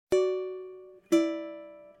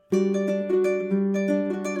Jen.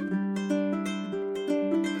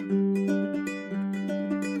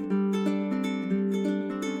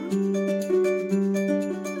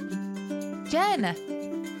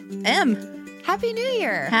 Happy New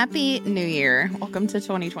Year. Happy New Year. Welcome to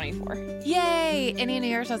 2024. Yay. Any New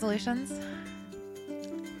Year's resolutions?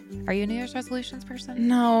 Are you a New Year's resolutions person?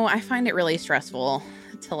 No, I find it really stressful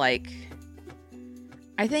to I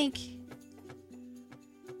think,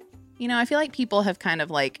 I feel like people have kind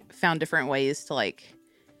of found different ways to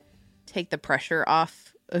take the pressure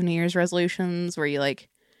off of New Year's resolutions where you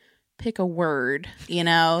pick a word,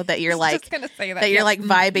 that you're just gonna say that you're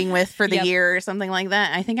vibing with for the year or something like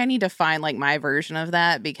that. I think I need to find my version of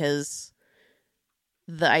that, because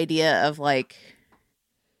the idea of a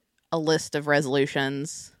list of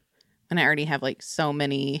resolutions, and I already have so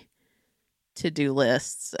many to-do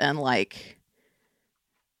lists, and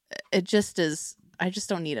it just is, I just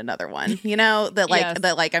don't need another one, that Yes.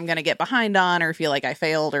 that I'm gonna get behind on or feel like I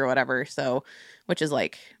failed or whatever. So, which is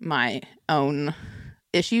my own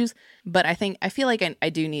issues. But I feel like I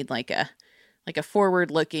do need a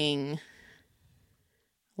forward-looking,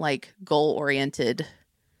 goal-oriented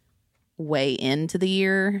way into the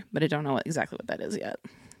year, but I don't know exactly what that is yet.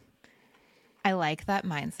 I like that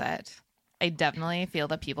mindset. I definitely feel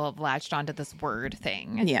that people have latched onto this word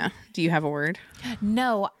thing. Yeah. Do you have a word?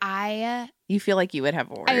 No, You feel like you would have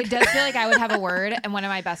a word. I does feel like I would have a word, and one of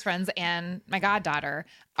my best friends and my goddaughter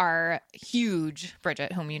are huge,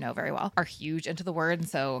 Bridget, whom you know very well, are huge into the word, and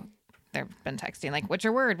so they've been texting what's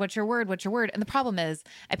your word? What's your word? What's your word? And the problem is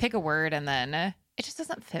I pick a word and then it just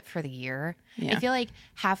doesn't fit for the year. Yeah. I feel like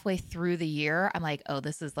halfway through the year, I'm like, oh,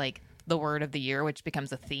 this is the word of the year, which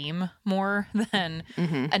becomes a theme more than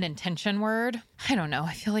an intention word. I don't know.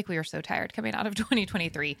 I feel like we are so tired coming out of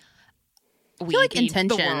 2023. I feel like the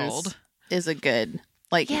intentions world. is a good,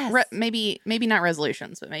 Yes. maybe not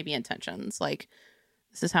resolutions, but maybe intentions.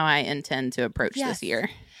 This is how I intend to approach Yes. this year.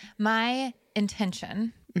 My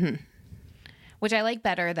intention, which I like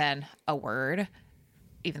better than a word,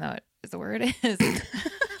 even though it is a word, is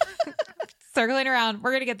circling around, we're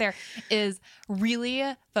going to get there, is really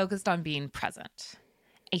focused on being present.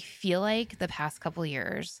 I feel like the past couple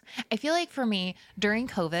years, I feel like for me, during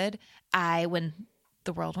COVID, when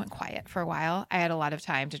the world went quiet for a while, I had a lot of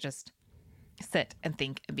time to just sit and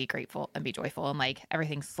think and be grateful and be joyful, and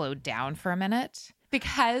everything slowed down for a minute.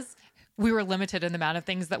 Because we were limited in the amount of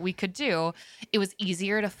things that we could do, it was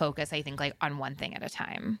easier to focus, I think, on one thing at a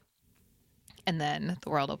time. And then the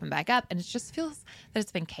world opened back up, and it just feels that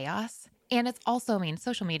it's been chaos. And it's also,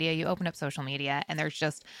 social media, you open up social media and there's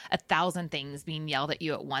just 1,000 things being yelled at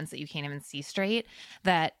you at once that you can't even see straight,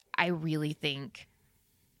 that I really think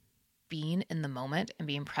being in the moment and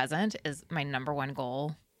being present is my number one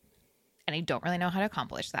goal. And I don't really know how to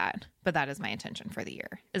accomplish that, but that is my intention for the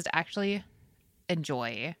year, is to actually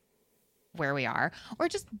enjoy where we are, or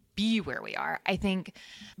just be where we are. I think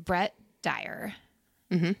Brett Dyer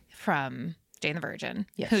from Jane the Virgin,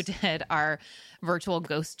 Yes. who did our virtual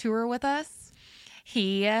ghost tour with us,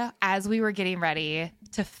 he, as we were getting ready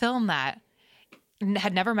to film that,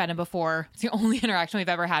 had never met him before. It's the only interaction we've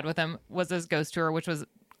ever had with him was this ghost tour, which was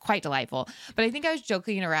quite delightful. But I think I was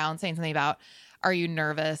joking around saying something about, are you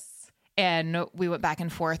nervous? And we went back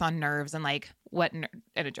and forth on nerves and what, in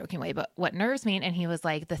a joking way, but what nerves mean. And he was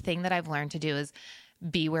like, the thing that I've learned to do is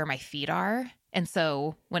be where my feet are. And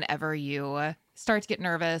so whenever you start to get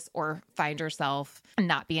nervous or find yourself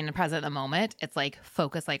not being present in the moment, it's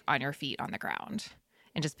focus on your feet on the ground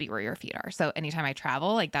and just be where your feet are. So anytime I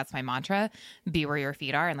travel, that's my mantra, be where your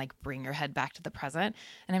feet are, and bring your head back to the present.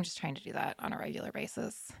 And I'm just trying to do that on a regular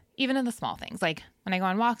basis, even in the small things. When I go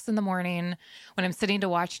on walks in the morning, when I'm sitting to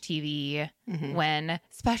watch TV, when,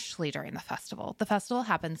 especially during the festival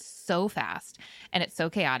happens so fast and it's so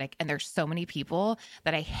chaotic and there's so many people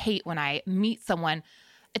that I hate when I meet someone,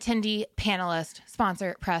 attendee, panelist,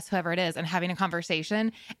 sponsor, press, whoever it is, and having a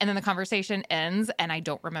conversation, and then the conversation ends and I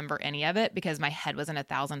don't remember any of it because my head was in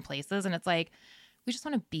 1,000 places. And it's we just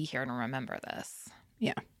want to be here and remember this.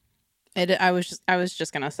 Yeah. I was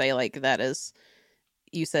just gonna say that is,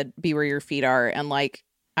 you said be where your feet are, and I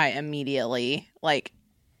immediately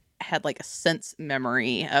had a sense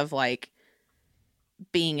memory of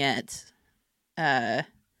being at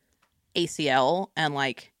ACL,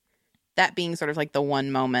 and that being sort of the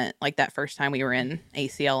one moment, that first time we were in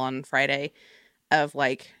ACL on Friday, of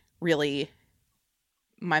really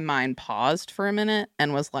my mind paused for a minute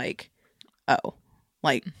and was oh,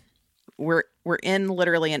 we're in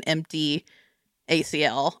literally an empty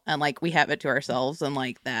ACL, and we have it to ourselves, and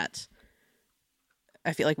that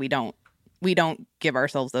I feel we don't give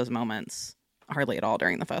ourselves those moments hardly at all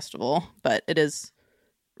during the festival, but it is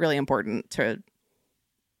really important to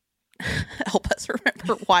help us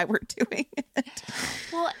remember why we're doing it.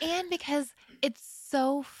 Well, and because it's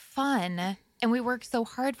so fun and we work so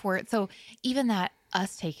hard for it. So even that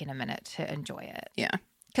us taking a minute to enjoy it. Yeah.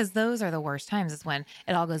 Because those are the worst times is when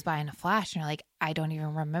it all goes by in a flash and you're like, I don't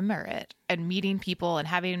even remember it. And meeting people and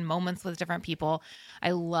having moments with different people.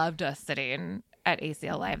 I loved us sitting at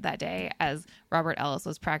ACL Live that day as Robert Ellis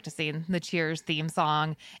was practicing the Cheers theme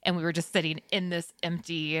song. And we were just sitting in this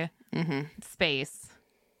empty space.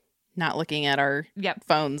 Not looking at our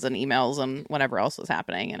phones and emails and whatever else was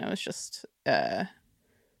happening. And it was just, I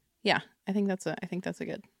think that's a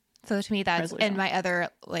good. So to me, that's, resolution. and my other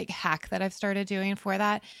like hack that I've started doing for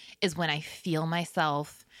that is when I feel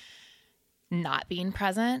myself not being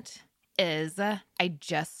present is I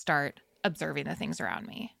just start observing the things around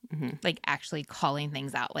me, like actually calling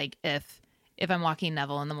things out. Like if I'm walking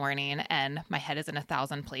Neville in the morning and my head is in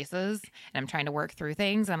 1,000 places and I'm trying to work through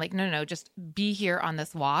things, I'm like, no, just be here on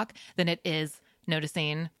this walk. Then it is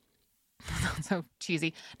noticing, so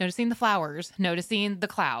cheesy, noticing the flowers, noticing the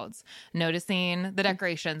clouds, noticing the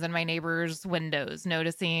decorations in my neighbor's windows,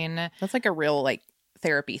 noticing. That's like a real like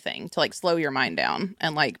therapy thing to like slow your mind down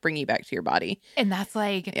and like bring you back to your body. And that's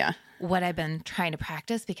like what I've been trying to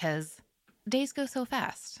practice because days go so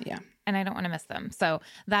fast. Yeah. And I don't want to miss them. So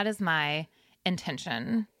that is my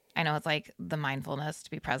intention. I know it's like the mindfulness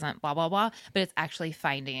to be present, blah, blah, blah, but it's actually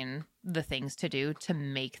finding the things to do to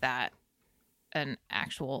make that an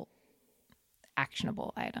actual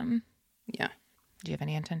actionable item. Yeah. Do you have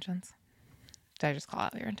any intentions? Did I just call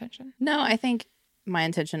out your intention? No, I think my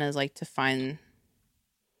intention is like to find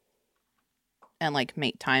and like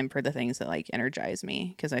make time for the things that like energize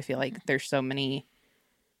me. Cause I feel like there's so many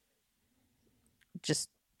just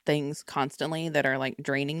things constantly that are like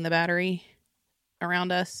draining the battery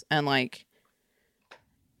around us and like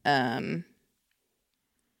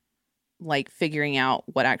figuring out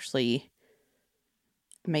what actually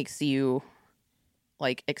makes you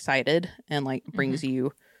like excited and like brings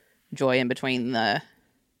you joy in between the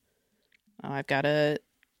I've got to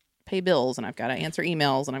pay bills and I've got to answer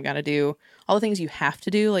emails and I've got to do all the things you have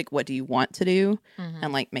to do. Like, what do you want to do?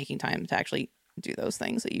 And like making time to actually do those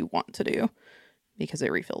things that you want to do because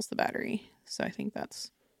it refills the battery. So I think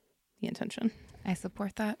that's the intention. I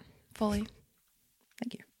support that fully.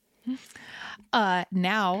 Thank you.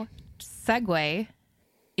 Now, segue.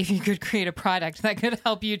 If you could create a product that could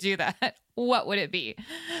help you do that, what would it be?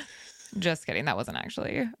 Just kidding. That wasn't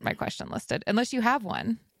actually my question listed. Unless you have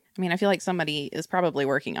one. I mean, I feel like somebody is probably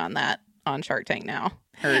working on that on Shark Tank now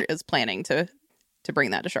or is planning to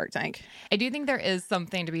bring that to Shark Tank. I do think there is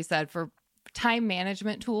something to be said for time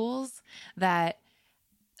management tools that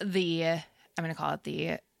I'm going to call it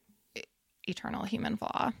the eternal human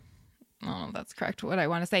flaw. I don't know if that's correct what I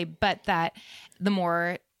want to say, but that the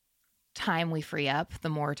more time we free up, the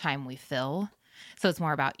more time we fill. So it's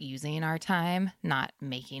more about using our time, not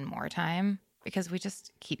making more time, because we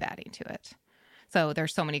just keep adding to it. So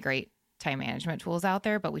there's so many great time management tools out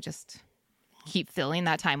there, but we just keep filling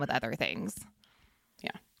that time with other things.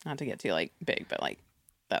 Yeah. Not to get too like big, but like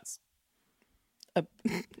that's a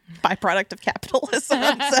byproduct of capitalism.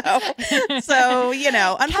 So, you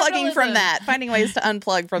know, unplugging from that, finding ways to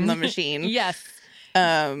unplug from the machine. Yes.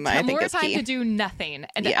 I think more it's time key. to do nothing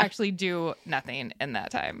and to actually do nothing in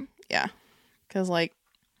that time. Yeah. Because like,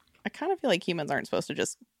 I kind of feel like humans aren't supposed to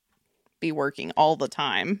just be working all the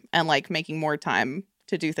time and like making more time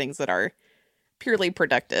to do things that are purely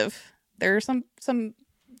productive. There are some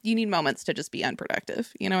you need moments to just be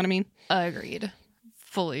unproductive. You know what I mean? Agreed.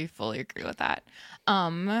 Fully agree with that.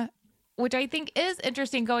 Which I think is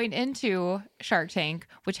interesting going into Shark Tank,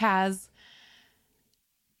 which has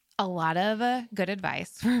a lot of good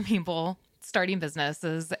advice for people starting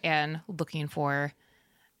businesses and looking for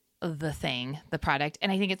the product.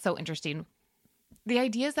 And I think it's so interesting. The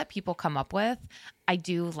ideas that people come up with, I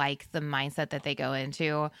do like the mindset that they go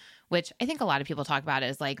into, which I think a lot of people talk about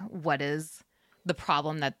is like, what is the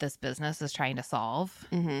problem that this business is trying to solve?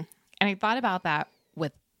 And I thought about that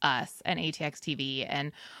with us and ATX TV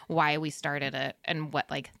and why we started it and what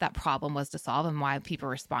like that problem was to solve and why people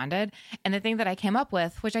responded. And the thing that I came up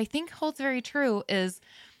with, which I think holds very true, is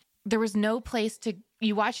there was no place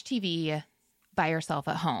you watch TV by yourself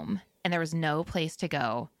at home and there was no place to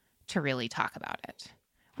go to really talk about it.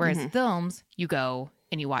 Whereas films, you go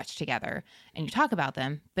and you watch together and you talk about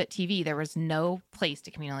them, but TV, there was no place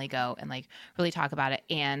to communally go and like really talk about it.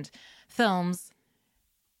 And films,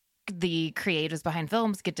 the creators behind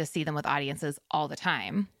films get to see them with audiences all the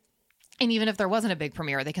time. And even if there wasn't a big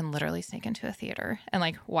premiere, they can literally sneak into a theater and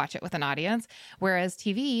like watch it with an audience. Whereas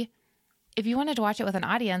TV, if you wanted to watch it with an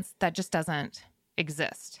audience, that just doesn't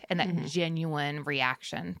exist, and that genuine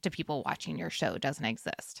reaction to people watching your show doesn't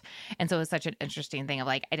exist. And so it was such an interesting thing of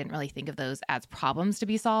like, I didn't really think of those as problems to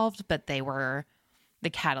be solved, but they were the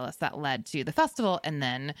catalyst that led to the festival. And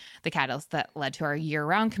then the catalyst that led to our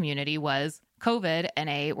year-round community was COVID,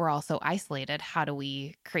 and we're also isolated. How do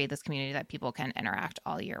we create this community that people can interact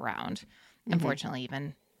all year round? Unfortunately,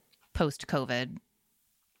 even post-COVID,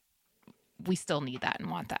 we still need that and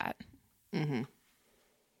want that.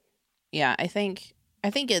 Yeah, I think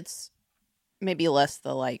it's maybe less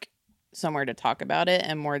the like somewhere to talk about it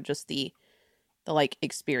and more just the like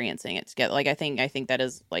experiencing it together. Like I think that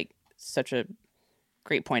is like such a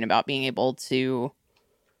great point about being able to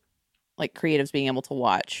like creatives being able to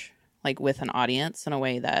watch like with an audience in a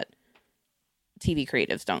way that TV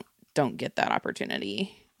creatives don't get that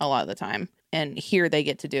opportunity a lot of the time. And here they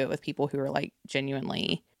get to do it with people who are like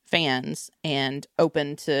genuinely fans and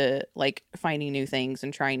open to like finding new things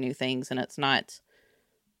and trying new things. And it's not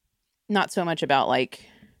so much about like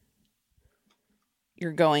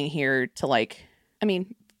you're going here to like, I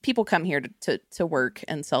mean, people come here to work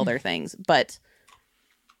and sell their things, but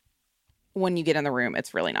when you get in the room,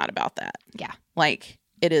 it's really not about that. Yeah. Like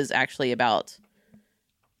it is actually about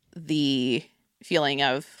the feeling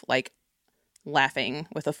of like laughing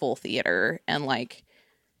with a full theater and like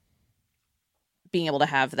being able to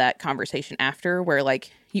have that conversation after where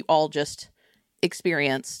like you all just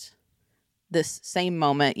experienced this same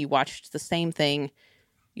moment. You watched the same thing.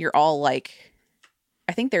 You're all like,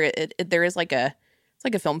 I think there is like it's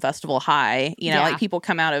like a film festival high, you know, Yeah. like people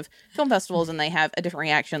come out of film festivals and they have a different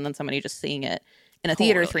reaction than somebody just seeing it in a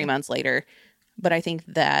theater 3 months later. But I think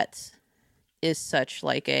that is such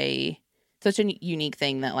a unique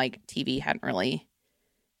thing that like TV hadn't really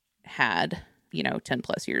had, you know, 10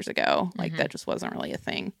 plus years ago. Like that just wasn't really a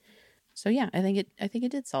thing. So yeah, I think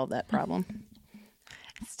it did solve that problem.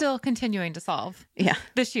 Still continuing to solve. Yeah.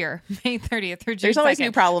 This year, May 30th through June There's always 2nd.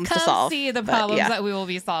 new problems to Come solve. see the but problems yeah. that we will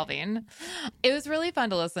be solving. It was really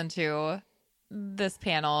fun to listen to this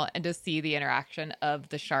panel and to see the interaction of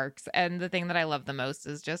the sharks. And the thing that I love the most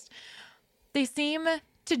is just they seem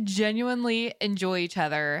to genuinely enjoy each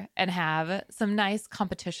other and have some nice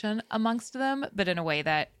competition amongst them, but in a way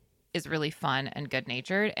that is really fun and good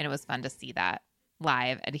natured. And it was fun to see that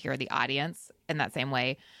live and hear the audience in that same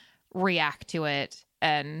way react to it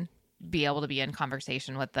and be able to be in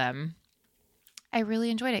conversation with them. I really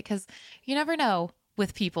enjoyed it because you never know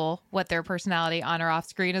with people what their personality on or off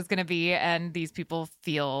screen is going to be. And these people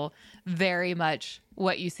feel very much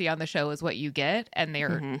what you see on the show is what you get. And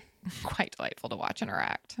they're quite delightful to watch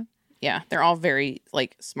interact. Yeah. They're all very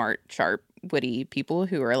like smart, sharp, witty people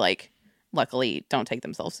who are like, luckily don't take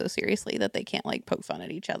themselves so seriously that they can't like poke fun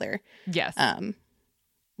at each other. Yes.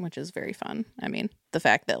 Which is very fun. I mean, the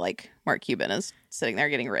fact that like Mark Cuban is sitting there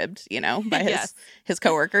getting ribbed, you know, by his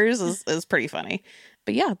coworkers is pretty funny.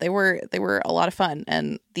 But yeah, they were a lot of fun,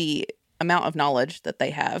 and the amount of knowledge that they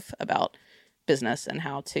have about business and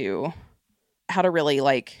how to really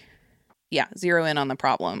like zero in on the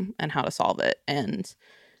problem and how to solve it and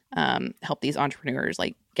help these entrepreneurs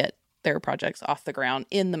like get their projects off the ground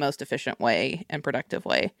in the most efficient way and productive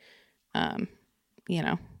way. You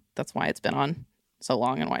know, that's why it's been on so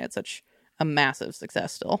long and why it's such a massive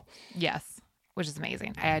success still. Yes, which is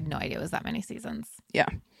amazing. I had no idea it was that many seasons. Yeah.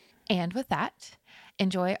 And with that,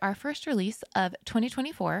 enjoy our first release of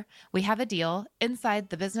 2024. We have a deal inside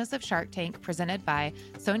the business of Shark Tank presented by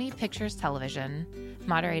Sony Pictures Television,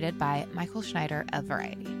 moderated by Michael Schneider of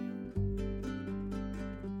Variety.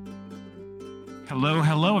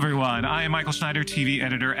 Hello, everyone. I am Michael Schneider, TV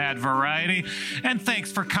editor at Variety, and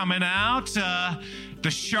thanks for coming out. The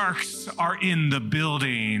Sharks are in the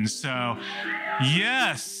building, so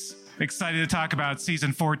yes, excited to talk about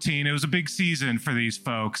season 14. It was a big season for these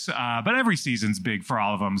folks, but every season's big for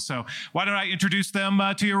all of them. So why don't I introduce them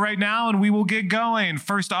to you right now, and we will get going.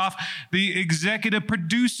 First off, the executive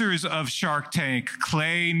producers of Shark Tank,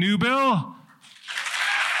 Clay Newbill.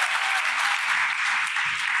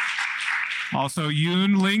 Also,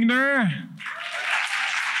 Yoon Lingner.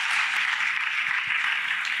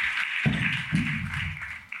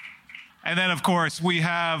 And then, of course, we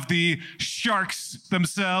have the Sharks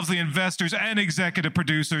themselves, the investors and executive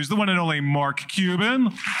producers, the one and only Mark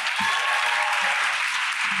Cuban.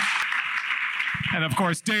 And, of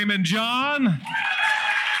course, Damon John.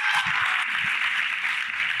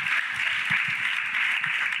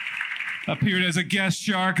 Appeared as a guest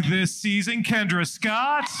shark this season, Kendra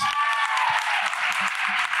Scott.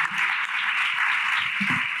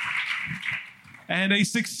 And a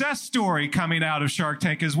success story coming out of Shark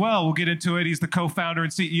Tank as well. We'll get into it. He's the co-founder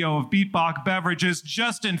and CEO of Beatbox Beverages,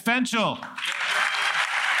 Justin Fenchel.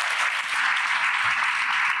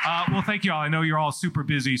 Well, thank you all. I know you're all super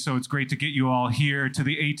busy, so it's great to get you all here to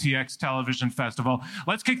the ATX Television Festival.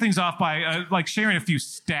 Let's kick things off by sharing a few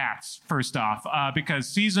stats first off, because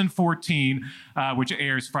season 14, which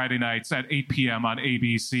airs Friday nights at 8 p.m. on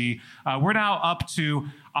ABC, we're now up to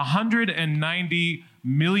 $190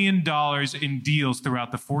 million in deals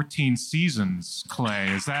throughout the 14 seasons. Clay,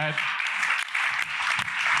 is that?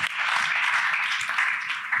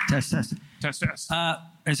 Test.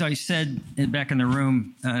 As I said back in the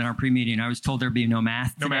room in our pre-meeting, I was told there'd be no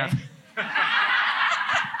math today. No math.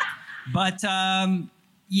 But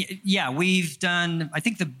yeah, we've done. I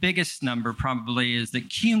think the biggest number probably is that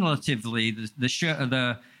cumulatively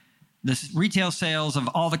the retail sales of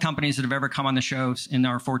all the companies that have ever come on the show in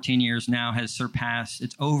our 14 years now has surpassed.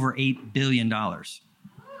 It's over $8 billion.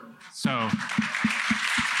 So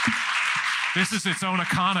this is its own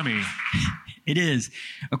economy. It is.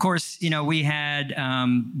 Of course, we had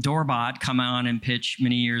Doorbot come on and pitch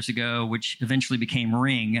many years ago, which eventually became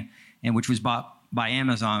Ring, and which was bought by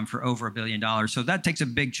Amazon for over $1 billion. So that takes a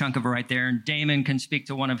big chunk of it right there. And Damon can speak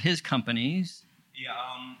to one of his companies.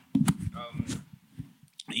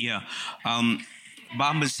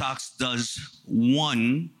 Bombas Socks does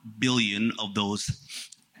 1 billion of those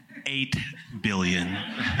 8 billion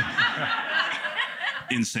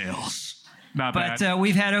in sales. Not bad. But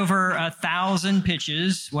we've had over 1,000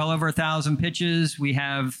 pitches, well over 1,000 pitches. We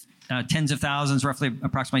have tens of thousands, roughly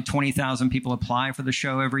approximately 20,000 people apply for the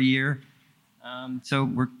show every year.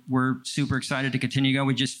 So we're super excited to continue to go.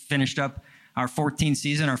 We just finished up our 14th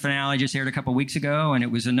season. Our finale just aired a couple weeks ago, and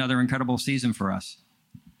it was another incredible season for us.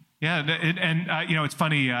 Yeah, it's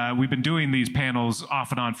funny. We've been doing these panels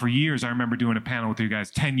off and on for years. I remember doing a panel with you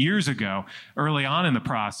guys 10 years ago, early on in the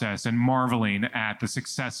process, and marveling at the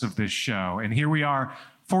success of this show. And here we are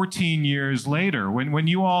 14 years later. When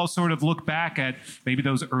you all sort of look back at maybe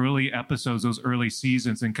those early episodes, those early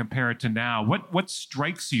seasons, and compare it to now, what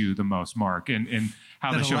strikes you the most, Mark, in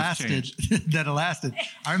how the show's changed? That it lasted.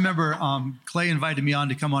 I remember Clay invited me on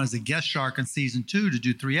to come on as a guest shark in season 2 to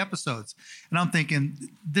do 3 episodes. And I'm thinking,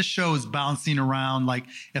 this show is bouncing around. Like,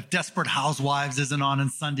 if Desperate Housewives isn't on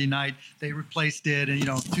Sunday night, they replaced it, and,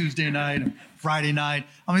 Tuesday night, and Friday night.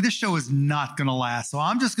 I mean, this show is not going to last. So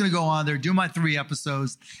I'm just going to go on there, do my 3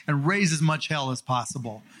 episodes, and raise as much hell as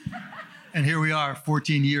possible. And here we are,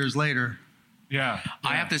 14 years later. Yeah.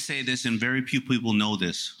 I have to say this, and very few people know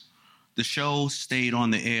this. The show stayed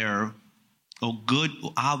on the air, good,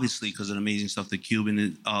 obviously, because of the amazing stuff the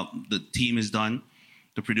the team has done,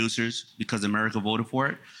 the producers, because America voted for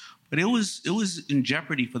it. But it was in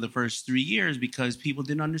jeopardy for the first 3 years because people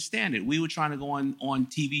didn't understand it. We were trying to go on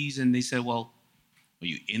TVs, and they said, well, are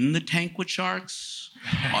you in the tank with sharks?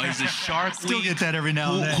 Or is it Shark Still Week? get that every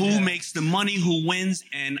now and then. Who makes the money? Who wins?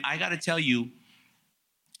 And I got to tell you,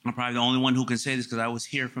 I'm probably the only one who can say this because I was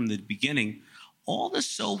here from the beginning. All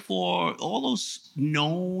those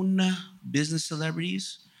known business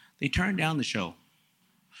celebrities, they turned down the show.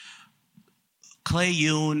 Clay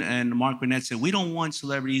Yoon and Mark Burnett said, we don't want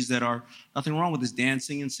celebrities that are nothing wrong with this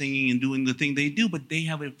dancing and singing and doing the thing they do, but they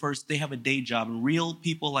have a day job. And real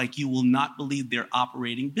people like you will not believe they're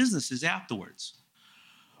operating businesses afterwards.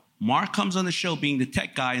 Mark comes on the show being the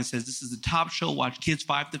tech guy and says, this is the top show, watch kids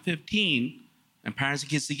 5 to 15 and parents and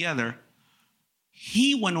kids together.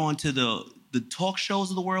 He went on to the talk shows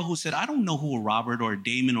of the world who said, I don't know who a Robert or a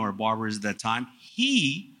Damon or a Barbara is at that time.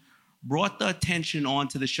 He brought the attention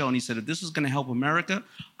onto the show, and he said, if this is going to help America,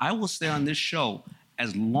 I will stay on this show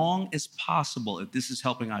as long as possible if this is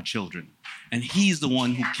helping our children. And he's the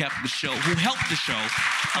one who kept the show, who helped the show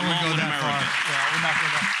along with America. Yeah, we're not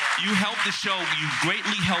going that far. You helped the show. You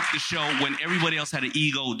greatly helped the show when everybody else had an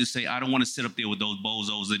ego to say, I don't want to sit up there with those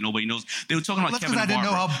bozos that nobody knows. They were talking about Kevin and Barbara. I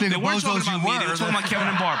didn't know how big they of weren't bozos talking about you me. They were. were talking about Kevin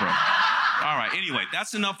and Barbara. All right. Anyway,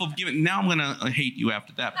 that's enough of giving. Now I'm going to hate you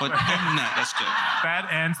after that. But other than that, that's good.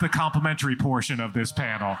 That ends the complimentary portion of this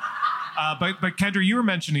panel. But Kendra, you were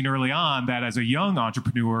mentioning early on that as a young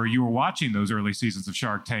entrepreneur, you were watching those early seasons of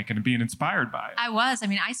Shark Tank and being inspired by it. I was. I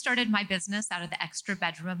mean, I started my business out of the extra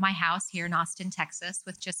bedroom of my house here in Austin, Texas,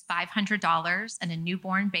 with just $500 and a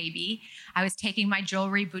newborn baby. I was taking my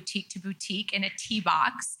jewelry boutique to boutique in a tea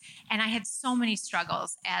box. And I had so many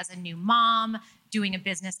struggles as a new mom, doing a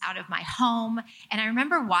business out of my home. And I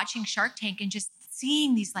remember watching Shark Tank and just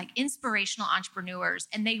seeing these like inspirational entrepreneurs,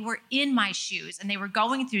 and they were in my shoes and they were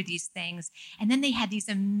going through these things. And then they had these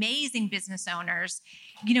amazing business owners,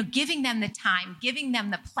 you know, giving them the time, giving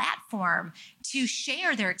them the platform to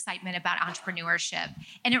share their excitement about entrepreneurship.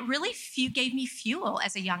 And it really gave me fuel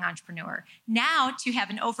as a young entrepreneur. Now to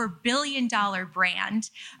have an over $1 billion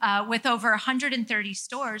brand with over 130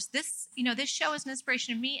 stores, this show is an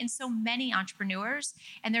inspiration to me and so many entrepreneurs.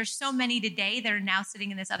 And there's so many today that are now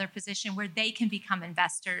sitting in this other position where they can become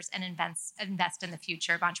investors and invest in the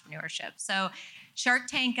future of entrepreneurship. So Shark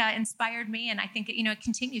Tank inspired me, and I think it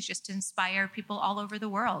continues just to inspire people all over the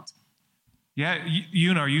world. Yeah,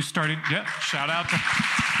 you know, you started. Yeah, shout out to.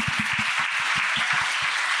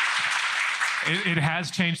 It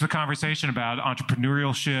has changed the conversation about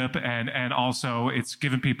entrepreneurship, and also it's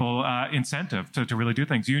given people incentive to really do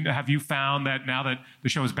things. Have you found that now that the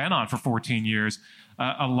show has been on for 14 years,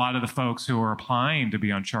 a lot of the folks who are applying to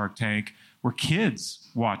be on Shark Tank were kids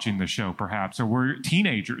watching the show, perhaps, or were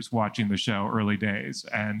teenagers watching the show early days,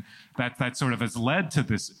 and that sort of has led to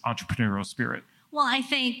this entrepreneurial spirit? Well, I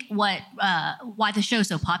think why the show is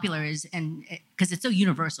so popular is, and because it's so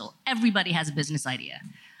universal, everybody has a business idea.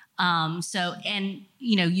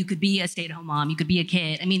 You could be a stay-at-home mom, you could be a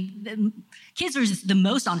kid. I mean, kids are the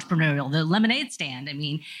most entrepreneurial, the lemonade stand. I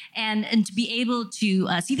mean, and to be able to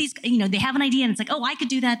see these, they have an idea and it's like, oh, I could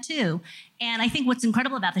do that too. And I think what's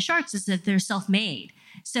incredible about the Sharks is that they're self-made.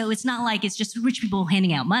 So it's not like it's just rich people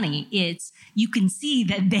handing out money. It's, you can see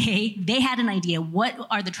that they had an idea. What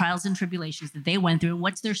are the trials and tribulations that they went through?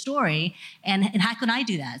 What's their story? And how can I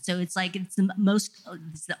do that? So it's like, it's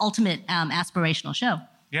the ultimate aspirational show.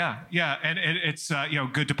 Yeah, and it's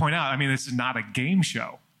good to point out. I mean, this is not a game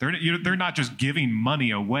show. They're not just giving money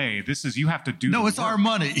away. This is, you have to do. No, it's work. our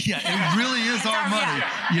money. Yeah, it really is our money.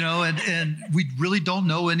 And we really don't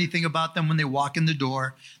know anything about them when they walk in the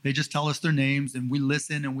door. They just tell us their names, and we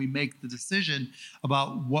listen and we make the decision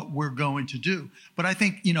about what we're going to do. But I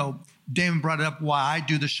think Damon brought it up why I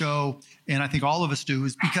do the show, and I think all of us do,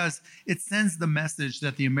 is because it sends the message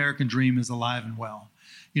that the American dream is alive and well.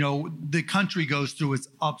 The country goes through its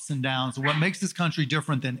ups and downs. What makes this country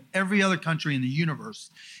different than every other country in the universe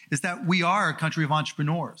is that we are a country of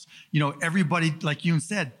entrepreneurs. Everybody, like you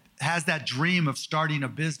said, has that dream of starting a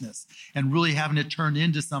business and really having it turn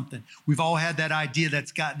into something. We've all had that idea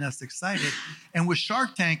that's gotten us excited. And with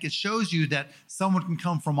Shark Tank, it shows you that someone can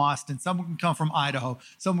come from Austin, someone can come from Idaho,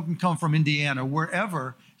 someone can come from Indiana,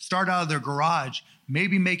 wherever, start out of their garage,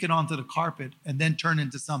 maybe make it onto the carpet, and then turn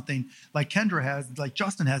into something like Kendra has, like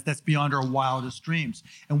Justin has, that's beyond our wildest dreams.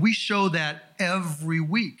 And we show that every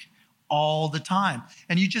week, all the time.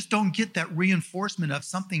 And you just don't get that reinforcement of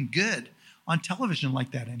something good on television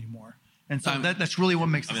like that anymore. And so that's really what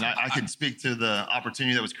makes it. I could speak to the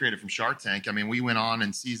opportunity that was created from Shark Tank. I mean, we went on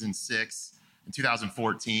in season 6 in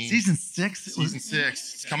 2014. Season 6? Season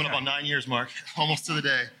 6. It's coming up on 9 years, Mark, almost to the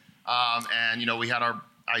day. We had our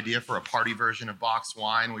idea for a party version of boxed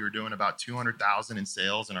wine. We were doing about 200,000 in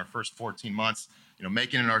sales in our first 14 months,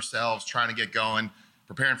 making it ourselves, trying to get going,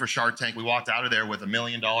 preparing for Shark Tank. We walked out of there with $1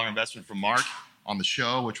 million investment from Mark on the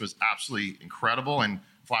show, which was absolutely incredible. And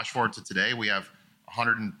flash forward to today, we have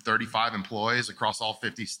 135 employees across all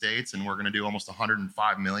 50 states, and we're going to do almost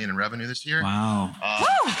 $105 million in revenue this year. Wow.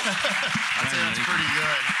 That's pretty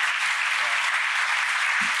good.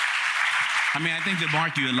 I mean, I think that,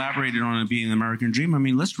 Mark, you elaborated on it being the American dream. I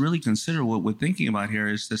mean, let's really consider what we're thinking about here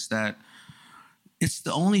is just that it's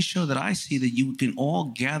the only show that I see that you can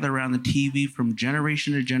all gather around the TV from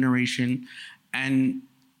generation to generation. And,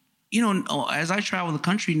 as I travel the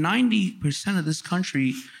country, 90% of this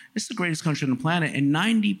country, it's the greatest country on the planet, and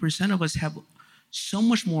 90% of us have so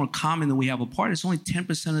much more in common than we have apart. It's only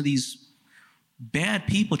 10% of these bad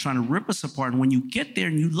people trying to rip us apart. And when you get there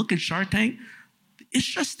and you look at Shark Tank, it's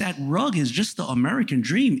just that rug is just the American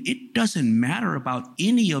dream. It doesn't matter about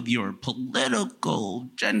any of your political,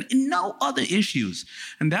 no other issues.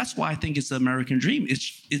 And that's why I think it's the American dream.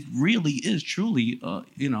 It really is truly,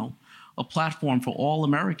 a platform for all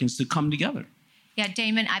Americans to come together. Yeah,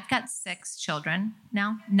 Damon, I've got 6 children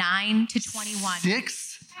now, 9 to 21.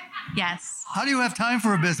 6? Yes. How do you have time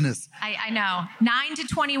for a business? I know. 9 to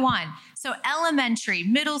 21. So elementary,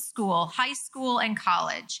 middle school, high school, and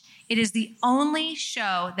college. It is the only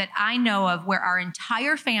show that I know of where our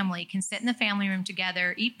entire family can sit in the family room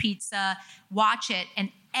together, eat pizza, watch it,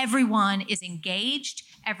 and everyone is engaged.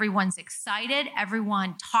 Everyone's excited.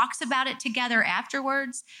 Everyone talks about it together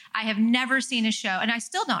afterwards. I have never seen a show, and I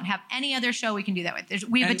still don't have any other show we can do that with.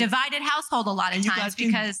 We have a divided household a lot of times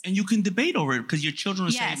and you can debate over it because your children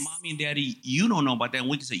will Yes. say, "Mommy and Daddy, you don't know about that," and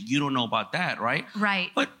we can say, "You don't know about that," right?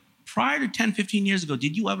 Right. But prior to 10, 15 years ago,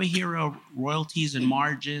 did you ever hear of royalties and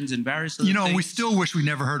margins and various other things? We still wish we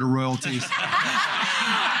never heard of royalties. Or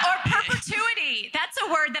perpetuity. That's a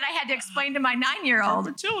word that I had to explain to my 9-year-old.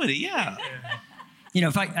 Perpetuity, yeah.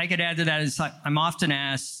 If I could add to that, it's like I'm often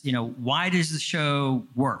asked, why does the show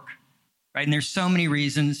work? Right? And there's so many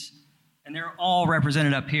reasons, and they're all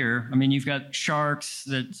represented up here. I mean, you've got sharks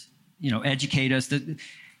that, educate us.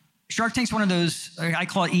 Shark Tank's one of those, I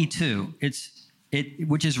call it E2.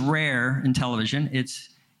 Which is rare in television. It's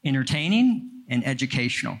entertaining and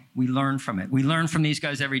educational. We learn from it. We learn from these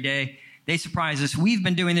guys every day. They surprise us. We've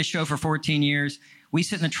been doing this show for 14 years. We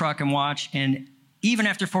sit in the truck and watch, and even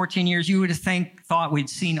after 14 years, you would have thought we'd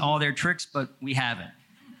seen all their tricks, but we haven't.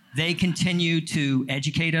 They continue to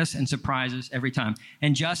educate us and surprise us every time.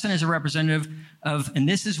 And Justin is a representative of, and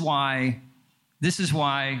this is why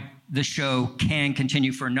the show can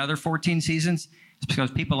continue for another 14 seasons. It's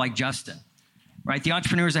because people like Justin, right? The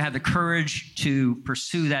entrepreneurs that have the courage to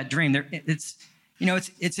pursue that dream.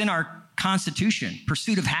 It's in our Constitution,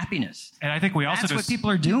 pursuit of happiness. And I think we also that's what people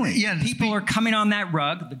are doing. Yeah, people are coming on that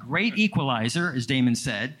rug, the great equalizer, as Damon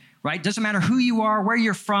said, right? Doesn't matter who you are, where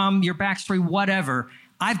you're from, your backstory, whatever.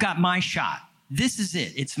 I've got my shot. This is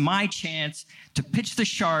it. It's my chance to pitch the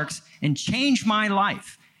Sharks and change my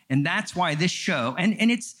life. And that's why this show,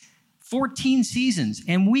 and it's 14 seasons,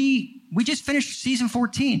 and we just finished season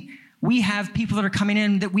 14. We have people that are coming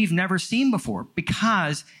in that we've never seen before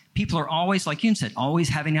because people are always, like you said, always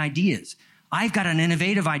having ideas. I've got an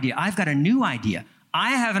innovative idea. I've got a new idea.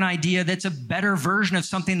 I have an idea that's a better version of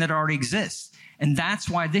something that already exists. And that's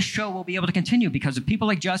why this show will be able to continue, because of people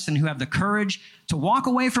like Justin who have the courage to walk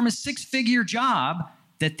away from a 6-figure job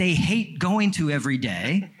that they hate going to every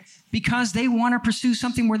day because they want to pursue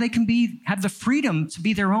something where they can have the freedom to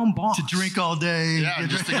be their own boss. To drink all day. Yeah,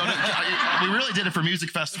 just to go to, we really did it for music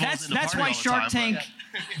festivals. That's why Shark Tank.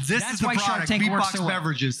 This is the product, Beatbox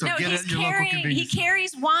Beverages. So get it at your local convenience. He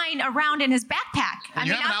carries wine around in his backpack. I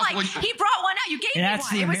mean, I'm like, he brought one out. You gave me one.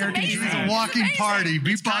 The American dream. It's a walking party.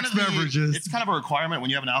 Beatbox Beverages. It's kind of a requirement when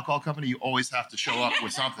you have an alcohol company. You always have to show up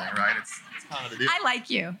with something, right? It's kind of the deal. I like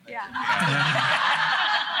you. Yeah.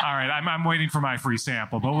 All right, I'm waiting for my free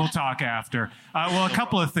sample, but we'll talk after. Well, a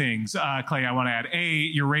couple of things, Clay, I want to add. A,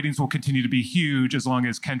 your ratings will continue to be huge as long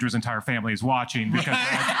as Kendra's entire family is watching, because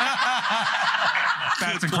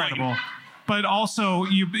that's incredible. But also,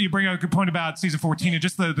 you bring up a good point about season 14 and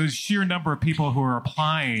just the sheer number of people who are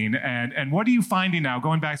applying. And what are you finding now,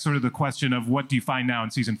 going back sort of the question of what do you find now in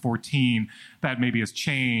season 14 that maybe has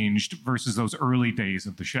changed versus those early days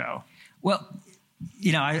of the show? Well,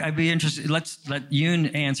 I'd be interested. Let's let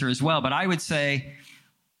Yoon answer as well. But I would say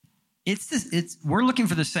we're looking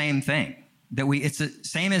for the same thing. It's the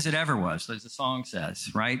same as it ever was, as the song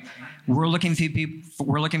says, right? We're looking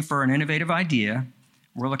for an innovative idea.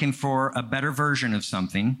 We're looking for a better version of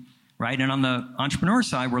something, right? And on the entrepreneur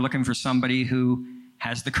side, we're looking for somebody who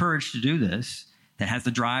has the courage to do this, that has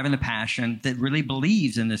the drive and the passion, that really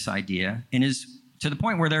believes in this idea and is to the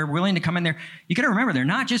point where they're willing to come in there. You got to remember, they're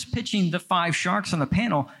not just pitching the 5 sharks on the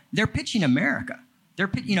panel. They're pitching America.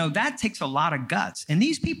 That takes a lot of guts. And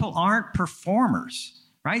these people aren't performers,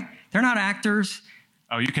 right? They're not actors.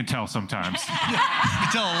 Oh, you can tell sometimes. You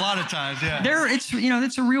can tell a lot of times, yeah.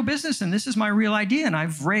 It's a real business, and this is my real idea, and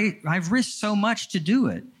I've risked so much to do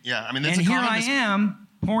it. Yeah, I mean, and here I am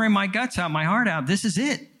pouring my guts out, my heart out. This is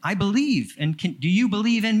it. I believe. And do you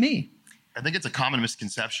believe in me? I think it's a common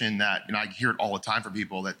misconception that, I hear it all the time from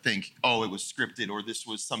people that think, oh, it was scripted, or this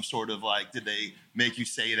was some sort of did they make you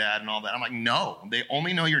say that and all that? I'm like, no, they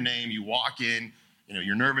only know your name. You walk in,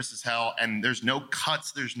 you're nervous as hell, and there's no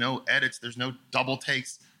cuts, there's no edits, there's no double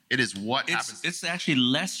takes. It is what happens. It's actually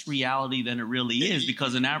less reality than it really is,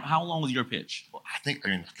 because how long was your pitch? Well,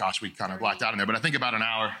 we kind of blacked out in there, but I think about an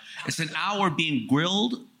hour. It's an hour being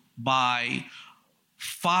grilled by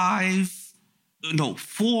 4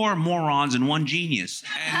 morons and 1 genius.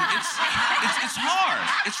 And it's hard.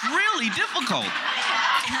 It's really difficult.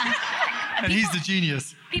 And he's the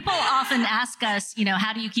genius. People often ask us,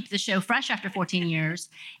 how do you keep the show fresh after 14 years?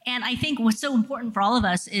 And I think what's so important for all of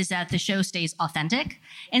us is that the show stays authentic.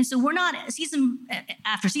 And so we're not, season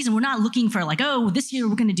after season, we're not looking for this year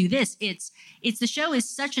we're going to do this. It's the show is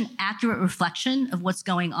such an accurate reflection of what's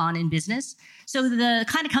going on in business. So the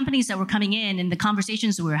kind of companies that were coming in and the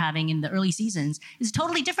conversations that we were having in the early seasons is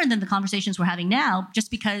totally different than the conversations we're having now, just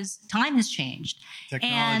because time has changed.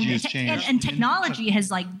 Technology has changed. And technology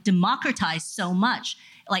has democratized so much.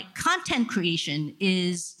 Content creation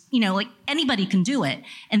is, anybody can do it.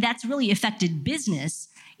 And that's really affected business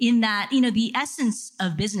in that, the essence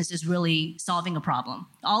of business is really solving a problem.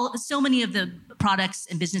 So many of the products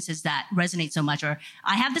and businesses that resonate so much are,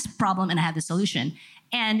 I have this problem and I have this solution.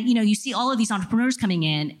 And, you see all of these entrepreneurs coming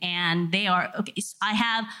in and they are, okay, I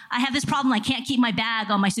have this problem. I can't keep my bag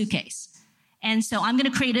on my suitcase. And so I'm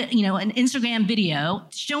going to create an Instagram video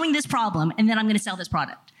showing this problem, and then I'm going to sell this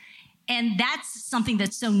product. And that's something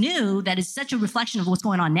that's so new, that is such a reflection of what's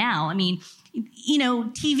going on now. I mean,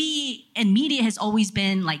 TV and media has always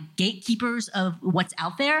been like gatekeepers of what's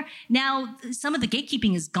out there. Now, some of the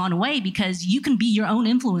gatekeeping has gone away because you can be your own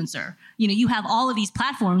influencer. You have all of these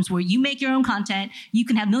platforms where you make your own content. You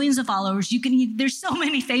can have millions of followers. There's so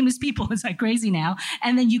many famous people. It's like crazy now.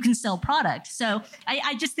 And then you can sell product. So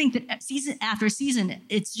I just think that season after season,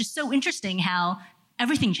 it's just so interesting how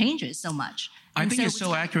everything changes so much. I think it's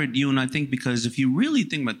so accurate, and I think because if you really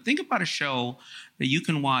think about a show that you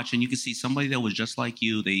can watch and you can see somebody that was just like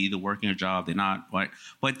you, they either working a job, they're not, right?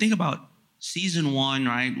 But think about season 1,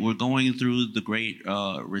 right? We're going through the great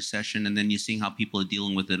recession, and then you're seeing how people are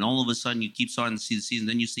dealing with it. And all of a sudden, you keep starting to see the season.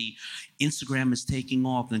 Then you see Instagram is taking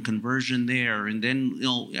off, and conversion there, and then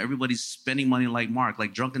everybody's spending money like Mark,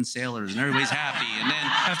 like drunken sailors, and everybody's happy. And then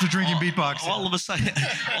after drinking beatbox, all of a sudden,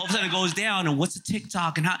 it goes down. And what's a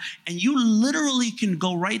TikTok and how? And you literally can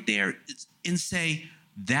go right there and say,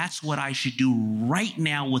 "That's what I should do right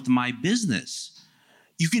now with my business."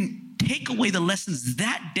 You can take away the lessons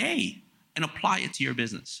that day and apply it to your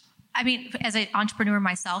business. I mean, as an entrepreneur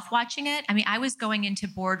myself watching it, I was going into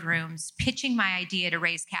boardrooms, pitching my idea to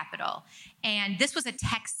raise capital. And this was a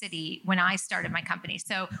tech city when I started my company.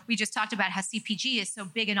 So we just talked about how CPG is so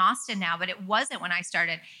big in Austin now, but it wasn't when I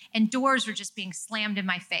started. And doors were just being slammed in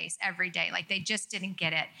my face every day. Like they just didn't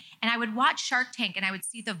get it. And I would watch Shark Tank and I would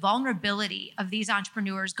see the vulnerability of these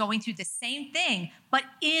entrepreneurs going through the same thing, but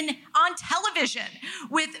on television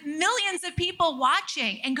with millions of people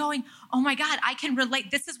watching and going, oh my God, I can relate.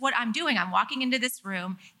 This is what I'm doing. I'm walking into this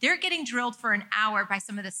room. They're getting drilled for an hour by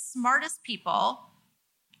some of the smartest people.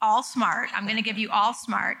 All smart. I'm going to give you all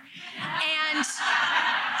smart. And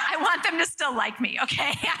I want them to still like me,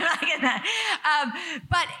 okay? I'm not getting that.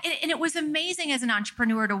 But it was amazing as an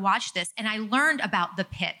entrepreneur to watch this. And I learned about the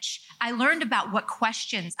pitch. I learned about what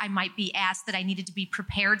questions I might be asked that I needed to be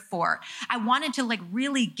prepared for. I wanted to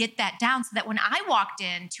really get that down so that when I walked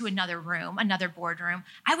into another room, another boardroom,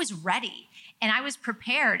 I was ready. And I was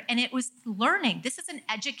prepared, and it was learning. This is an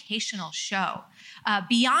educational show.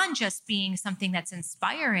 Beyond just being something that's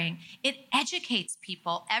inspiring, it educates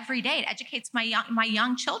people every day. It educates my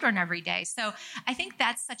young children every day. So I think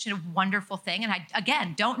that's such a wonderful thing. And I,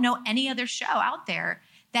 again, don't know any other show out there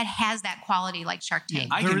that has that quality like Shark Tank.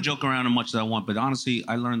 I can joke around as much as I want, but honestly,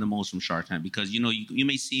 I learned the most from Shark Tank because, you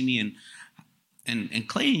may see me and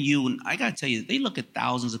Clay and you, and I got to tell you, they look at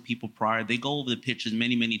thousands of people prior. They go over the pitches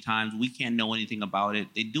many, many times. We can't know anything about it.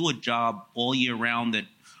 They do a job all year round that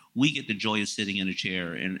we get the joy of sitting in a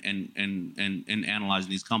chair and analyzing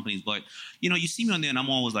these companies. But, you see me on there, and I'm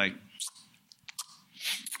always like,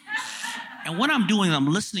 and what I'm doing,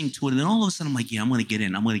 I'm listening to it, and then all of a sudden I'm like, yeah, I'm going to get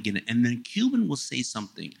in. And then Cuban will say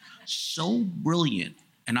something so brilliant,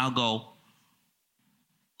 and I'll go,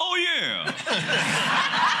 oh, yeah.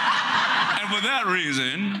 And for that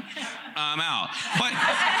reason, I'm out. But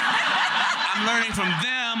I'm learning from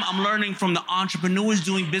them. I'm learning from the entrepreneurs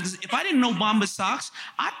doing business. If I didn't know Bombas socks,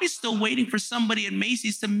 I'd be still waiting for somebody at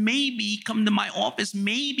Macy's to maybe come to my office,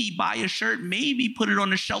 maybe buy a shirt, maybe put it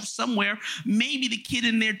on a shelf somewhere. Maybe the kid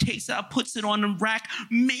in there takes it out, puts it on the rack.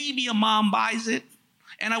 Maybe a mom buys it.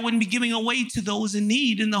 And I wouldn't be giving away to those in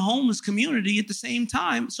need in the homeless community at the same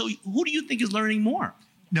time. So who do you think is learning more?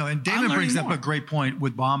 No, and Damon brings up a great point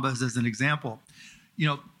with Bombas as an example.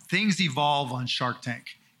 Things evolve on Shark Tank.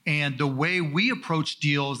 And the way we approach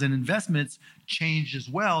deals and investments change as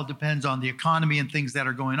well, depends on the economy and things that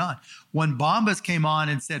are going on. When Bombas came on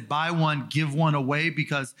and said, buy one, give one away,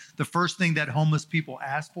 because the first thing that homeless people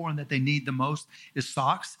ask for and that they need the most is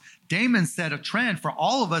socks, Damon set a trend for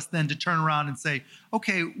all of us then to turn around and say,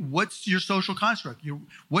 okay, what's your social construct?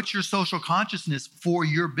 What's your social consciousness for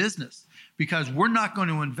your business? Because we're not going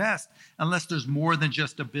to invest unless there's more than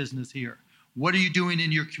just a business here. What are you doing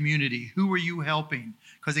in your community? Who are you helping?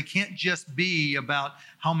 Because it can't just be about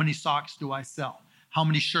how many socks do I sell? How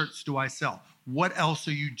many shirts do I sell? What else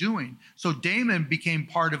are you doing? So Damon became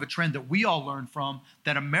part of a trend that we all learned from,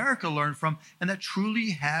 that America learned from, and that truly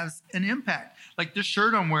has an impact. Like this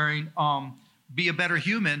shirt I'm wearing, Be a Better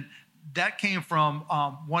Human, that came from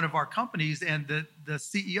one of our companies, and the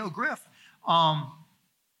CEO, Griff,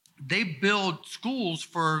 they build schools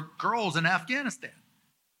for girls in Afghanistan.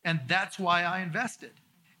 And that's why I invested.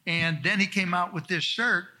 And then he came out with this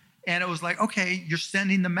shirt, And it was like, okay, you're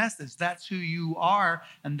sending the message. That's who you are.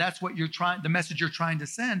 And that's what the message you're trying to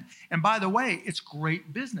send. And by the way, it's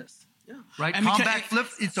great business. Yeah. Right?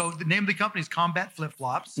 So the name of the company is Combat Flip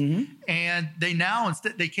Flops. Mm-hmm. And they now,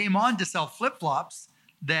 they came on to sell flip flops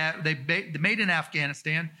that they made in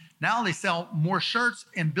Afghanistan. Now they sell more shirts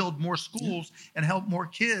and build more schools and help more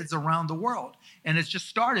kids around the world. And it's just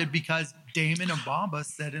started because Damon and Bomba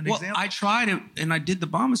set an example. I tried it and I did the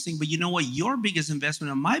Bomba thing, but you know what? Your biggest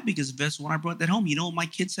investment and my biggest investment when I brought that home, you know what my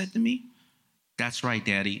kid said to me? That's right,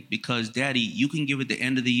 Daddy. Because, Daddy, you can give at the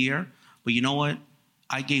end of the year, but you know what?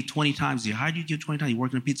 I gave 20 times a year. How do you give 20 times? You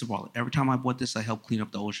work in a pizza parlor. Every time I bought this, I helped clean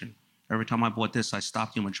up the ocean. Every time I bought this, I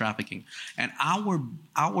stopped human trafficking. And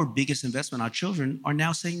our biggest investment, our children, are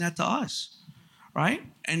now saying that to us, right?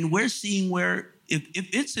 And we're seeing where if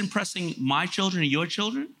it's impressing my children and your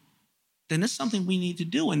children, then it's something we need to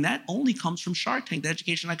do. And that only comes from Shark Tank, the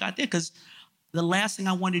education I got there. Because the last thing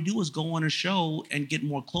I wanted to do was go on a show and get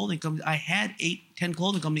more clothing companies. I had 10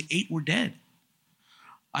 clothing companies, 8 were dead.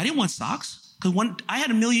 I didn't want socks. Because I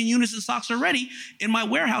had 1 million units of socks already in my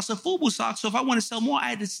warehouse of FUBU socks. So if I want to sell more, I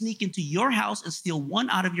had to sneak into your house and steal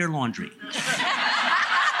one out of your laundry. Last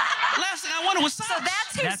thing I wanted was socks.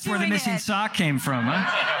 So that's where the missing sock came from,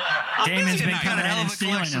 huh? Damon's been coming in and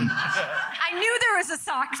stealing them. I knew there was a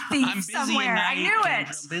sock thief somewhere. I knew it.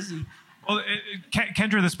 I'm busy. Well,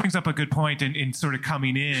 Kendra, this brings up a good point in sort of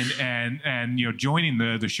coming in and joining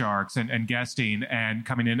the Sharks and guesting and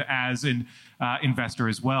coming in as an investor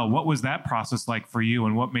as well. What was that process like for you,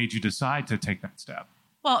 and what made you decide to take that step?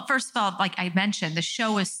 Well, first of all, like I mentioned, the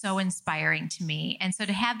show was so inspiring to me. And so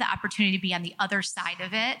to have the opportunity to be on the other side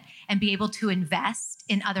of it and be able to invest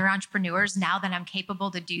in other entrepreneurs now that I'm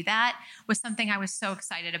capable to do that was something I was so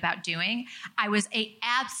excited about doing. I was an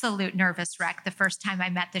absolute nervous wreck the first time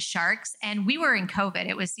I met the Sharks, and we were in COVID.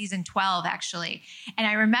 It was season 12, actually. And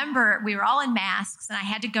I remember we were all in masks and I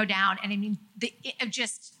had to go down, and I mean,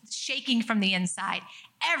 just shaking from the inside.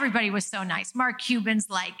 Everybody was so nice. Mark Cuban's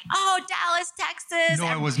like, "Oh, Dallas, Texas." No,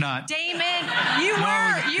 I was not. Damon, you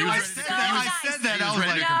were so nice. I said that. I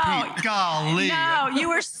was like, golly. No, you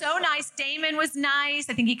were so nice. Damon was nice.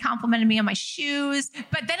 I think he complimented me on my shoes.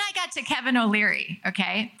 But then I got to Kevin O'Leary,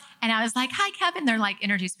 okay? And I was like, "Hi, Kevin." They're like,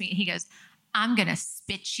 introduce me. And he goes, I'm going to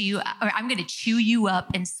chew you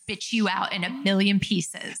up and spit you out in 1 million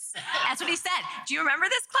pieces. That's what he said. Do you remember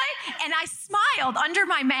this, Clay? And I smiled under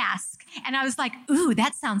my mask and I was like, ooh,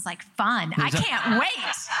 that sounds like fun. I can't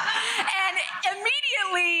wait. And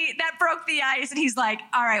immediately that broke the ice and he's like,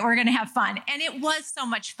 all right, we're going to have fun. And it was so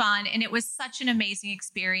much fun. And it was such an amazing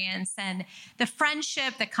experience. And the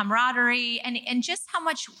friendship, the camaraderie, and just how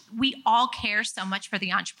much we all care so much for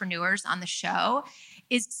the entrepreneurs on the show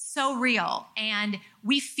is so real, and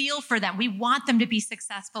we feel for them. We want them to be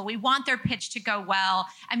successful. We want their pitch to go well.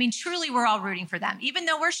 I mean, truly, we're all rooting for them. Even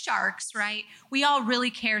though we're sharks, right? We all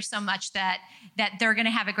really care so much that they're going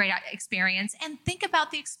to have a great experience. And think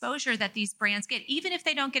about the exposure that these brands get. Even if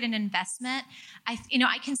they don't get an investment,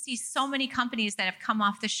 I can see so many companies that have come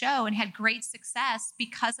off the show and had great success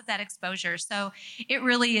because of that exposure. So it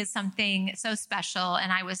really is something so special,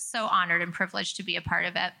 and I was so honored and privileged to be a part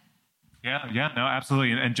of it. Yeah, no,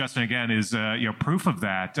 absolutely. And Justin, again, is proof of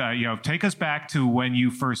that. Take us back to when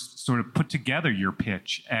you first sort of put together your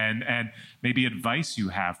pitch and maybe advice you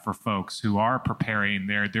have for folks who are preparing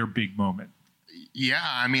their big moment. Yeah,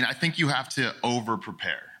 I mean, I think you have to over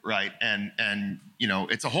prepare, right? And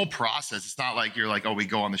it's a whole process. It's not like you're like, oh, we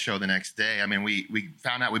go on the show the next day. I mean, we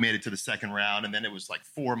found out we made it to the second round, and then it was like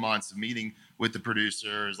 4 months of meeting with the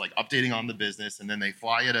producers, like updating on the business, and then they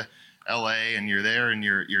fly you to LA and you're there and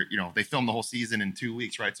you're they film the whole season in 2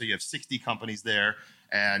 weeks, right? So you have 60 companies there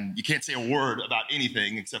and you can't say a word about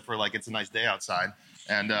anything except for like, it's a nice day outside.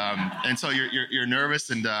 And so you're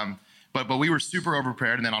nervous but we were super over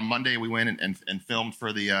prepared. And then on Monday we went and filmed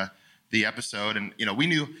for the episode. And,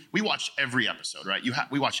 we watched every episode, right?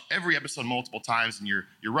 We watch every episode multiple times, and you're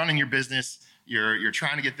running your business. You're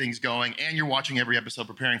trying to get things going, and you're watching every episode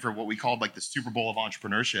preparing for what we called like the Super Bowl of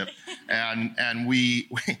entrepreneurship. And we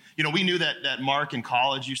knew that Mark in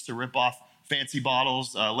college used to rip off fancy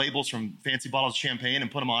bottles, labels from fancy bottles of champagne and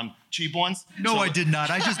put them on cheap ones. No, I did not.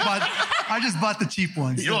 I just bought the cheap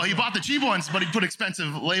ones. He bought the cheap ones, but he put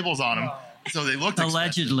expensive labels on them. So they looked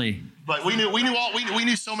allegedly. Expensive. But we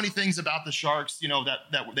knew so many things about the Sharks, that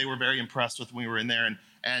they were very impressed with when we were in there.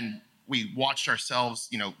 And we watched ourselves,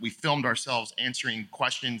 we filmed ourselves answering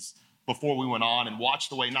questions before we went on, and watched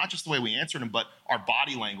the way, not just the way we answered them, but our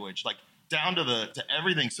body language. Like down to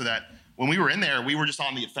everything, so that when we were in there, we were just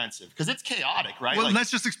on the offensive because it's chaotic, right? Well, let's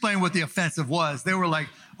just explain what the offensive was. They were like,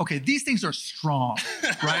 okay, these things are strong,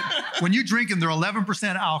 right? When you drink them, they're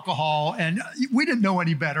 11% alcohol, and we didn't know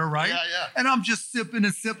any better, right? Yeah. And I'm just sipping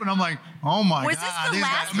and sipping. I'm like, oh my Was God. this the these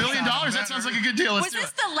last guys $1 million. sound That sounds better. like a good deal. Let's Was do this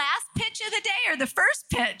it. the last pitch of the day or the first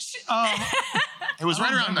pitch? It was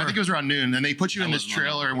right around. I think it was around noon, and they put you in this was one of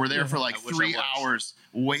trailer, and we're there for like I wish 3 I was. hours,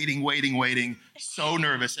 waiting, so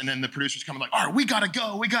nervous, and then the producers coming like, "All right, we gotta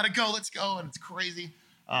go, let's go," and it's crazy.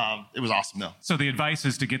 It was awesome though. So the advice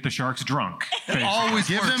is to get the sharks drunk. basically. Always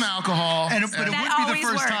Give works. them alcohol, But it would be the always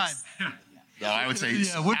first works. time. No, I would say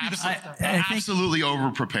Yeah, it would be the first time. absolutely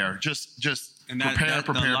over prepare. Just And that,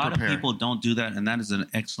 prepare. a lot of people don't do that, and that is an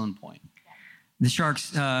excellent point. The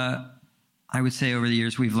Sharks, I would say over the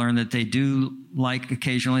years, we've learned that they do like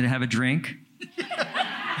occasionally to have a drink.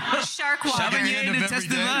 Shark water.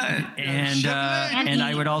 And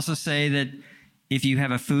I would also say that if you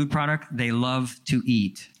have a food product, they love to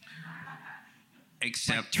eat.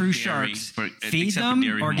 Except True dairy, sharks, but- feed except them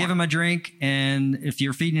dairy or more. give them a drink, and if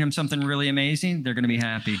you're feeding them something really amazing, they're going to be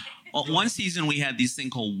happy. Well, one season we had these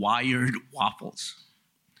thing called wired waffles,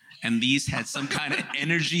 and these had some kind of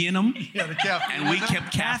energy in them. Yeah, the caffeine. And we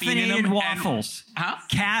kept caffeine in them. Caffeinated waffles. Huh?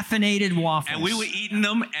 Caffeinated waffles. And we were eating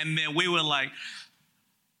them, and then we were like,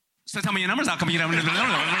 "So tell me your numbers. I'll come. I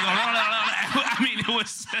mean, it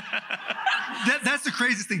was. That's the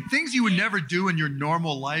craziest thing. Things you would never do in your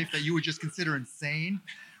normal life that you would just consider insane.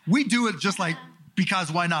 We do it just like,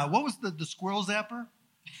 because why not? What was the squirrel zapper?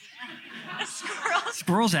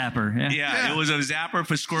 Squirrel zapper. Yeah. Yeah, it was a zapper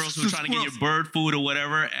for squirrels who were trying to get your bird food or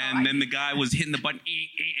whatever, and then the guy was hitting the button,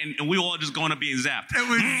 and we were all just going up being zapped. And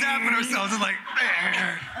we're zapping ourselves and like.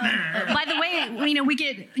 By the way, we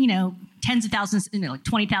get, tens of thousands, like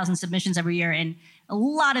 20,000 submissions every year, and a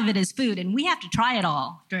lot of it is food, and we have to try it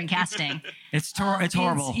all during casting. It's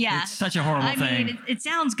horrible. Yeah. It's such a horrible thing. mean, it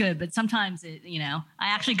sounds good, but sometimes I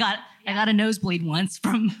actually got a nosebleed once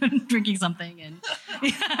from drinking something, and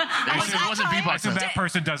It wasn't beatbox. So that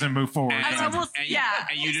person doesn't move forward. And- then.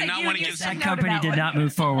 and you do not want to give that some. company did not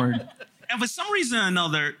move forward. And for some reason or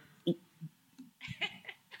another,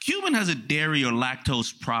 Cuban has a dairy or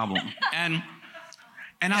lactose problem, and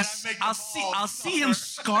I'll see him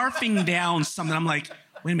scarfing down something. I'm like,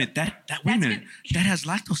 wait a minute, that has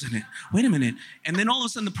lactose in it. Wait a minute, and then all of a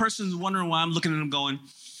sudden the person's wondering why I'm looking at him going,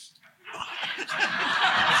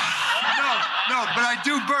 No, but I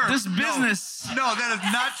do burp. this business, No, that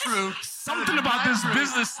is not true. something about this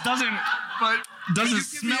business doesn't But doesn't you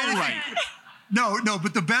give me smell anything- right. No,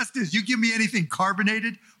 but the best is you give me anything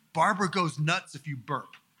carbonated, Barbara goes nuts if you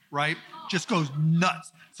burp, right? Just goes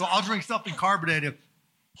nuts. So I'll drink something carbonated,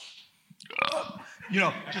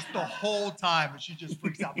 just the whole time, and she just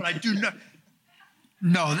freaks out. But I do not.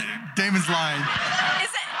 No, Damon's lying.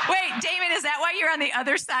 Wait, Damon, is that why you're on the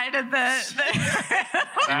other side of the That's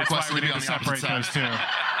why requested we to need be to on the opposite separate those side. two.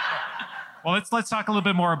 Well, let's talk a little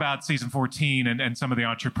bit more about season 14 and some of the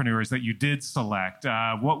entrepreneurs that you did select.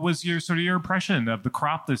 What was your impression of the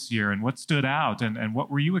crop this year, and what stood out, and what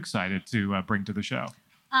were you excited to bring to the show?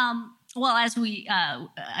 Well,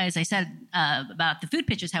 as I said about the food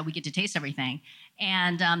pitches, how we get to taste everything,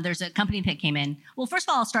 and there's a company that came in. Well, first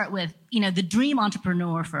of all, I'll start with the dream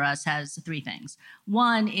entrepreneur for us has three things.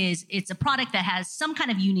 One is it's a product that has some kind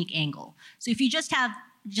of unique angle. So if you just have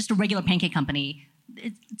a regular pancake company,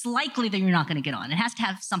 it's likely that you're not going to get on. It has to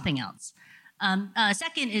have something else.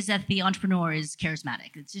 Second is that the entrepreneur is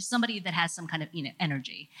charismatic. It's just somebody that has some kind of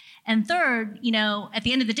energy. And third, at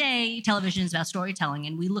the end of the day, television is about storytelling,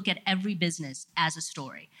 and we look at every business as a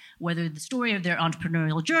story, whether the story of their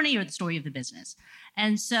entrepreneurial journey or the story of the business.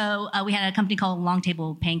 And so we had a company called Long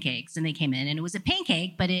Table Pancakes, and they came in, and it was a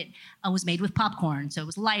pancake, but it was made with popcorn, so it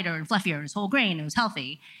was lighter and fluffier, it was whole grain, it was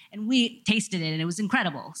healthy, and we tasted it, and it was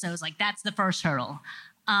incredible. So it was like, that's the first hurdle.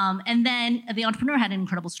 And then the entrepreneur had an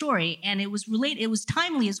incredible story, and it was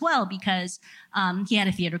timely as well because he had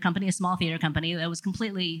a theater company, a small theater company that was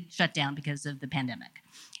completely shut down because of the pandemic.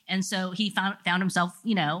 And so he found himself,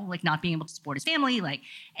 not being able to support his family,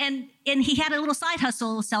 and he had a little side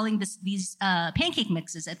hustle selling these pancake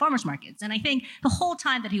mixes at farmers markets. And I think the whole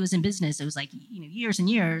time that he was in business, it was years and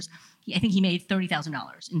years. I think he made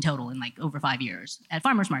 $30,000 in total in over 5 years at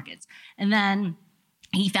farmers markets. And then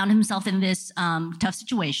he found himself in this tough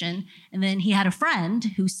situation, and then he had a friend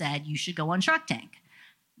who said, you should go on Shark Tank.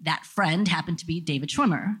 That friend happened to be David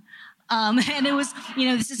Schwimmer. And it was,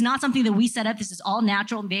 this is not something that we set up. This is all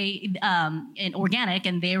natural and organic,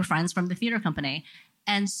 and they were friends from the theater company.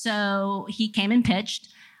 And so he came and pitched.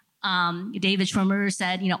 David Schwimmer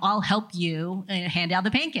said, I'll help you hand out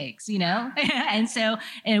the pancakes, and so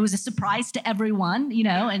it was a surprise to everyone,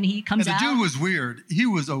 and he comes And the out. dude was weird. He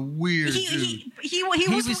was a weird dude.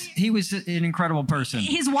 He was an incredible person.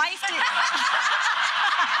 His wife did.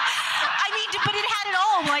 But it had it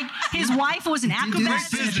all. Like his wife was an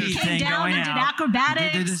acrobat, came down and did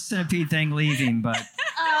acrobatics. They did the centipede thing leaving, but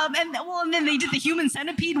and then they did the human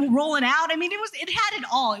centipede rolling out. I mean, it had it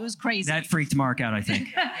all. It was crazy. that freaked Mark out, I think.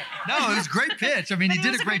 No, it was a great pitch. I mean, he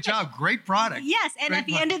did a great job. Great product. Yes, and at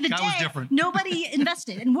the end of the day, nobody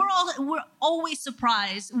invested, and we're always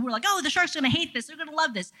surprised. We're like, oh, the Sharks are going to hate this. They're going to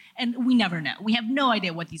love this, and we never know. We have no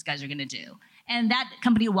idea what these guys are going to do. And that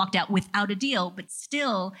company walked out without a deal, but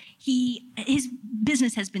still, his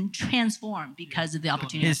business has been transformed because of the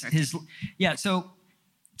opportunity. So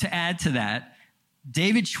to add to that,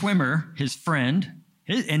 David Schwimmer, his friend,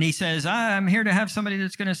 and he says, I'm here to have somebody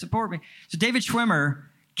that's going to support me. So David Schwimmer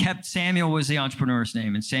kept Samuel was the entrepreneur's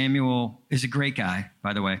name, and Samuel is a great guy,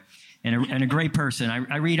 by the way, and a great person.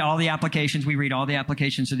 I read all the applications. We read all the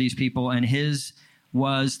applications of these people, and his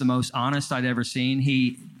was the most honest I'd ever seen.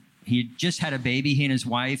 He just had a baby, he and his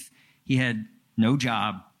wife. He had no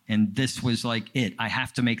job, and this was like it. I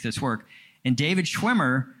have to make this work. And David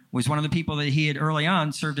Schwimmer was one of the people that he had early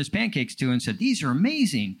on served his pancakes to and said, these are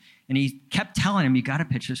amazing. And he kept telling him, you got to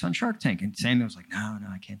pitch this on Shark Tank. And Samuel was like, no,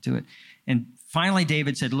 I can't do it. And finally,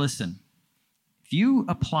 David said, listen, if you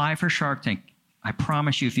apply for Shark Tank, I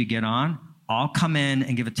promise you, if you get on, I'll come in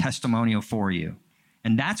and give a testimonial for you.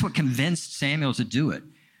 And that's what convinced Samuel to do it.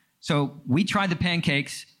 So we tried the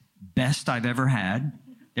pancakes. Best I've ever had.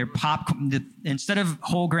 They're instead of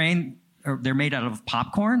whole grain, they're made out of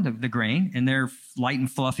popcorn, the grain, and they're light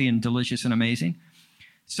and fluffy and delicious and amazing.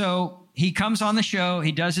 So he comes on the show,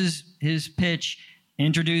 he does his pitch,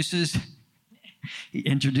 introduces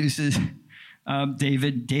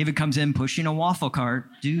David. David comes in pushing a waffle cart,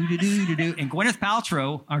 and Gwyneth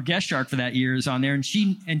Paltrow, our guest shark for that year, is on there,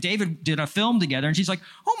 and David did a film together, and she's like,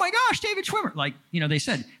 "Oh my gosh, David Schwimmer!" Like, they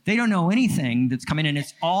said they don't know anything that's coming in.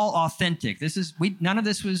 It's all authentic. None of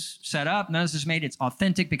this was set up. None of this was made. It's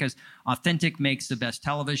authentic because authentic makes the best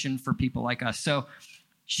television for people like us. So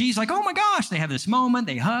she's like, "Oh my gosh!" They have this moment.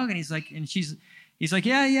 They hug, and he's like, "Yeah." And she's like,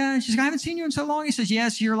 "I haven't seen you in so long." He says,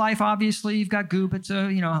 "Yes, your life obviously. You've got Goop. It's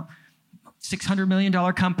a $600 million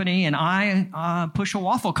company, and I push a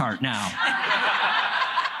waffle cart now."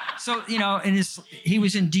 So, and he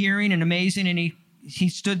was endearing and amazing, and he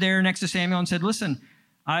stood there next to Samuel and said, listen,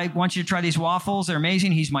 I want you to try these waffles. They're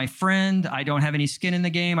amazing. He's my friend. I don't have any skin in the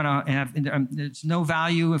game. There's no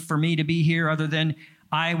value for me to be here other than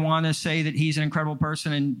I want to say that he's an incredible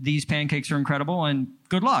person, and these pancakes are incredible, and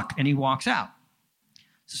good luck. And he walks out.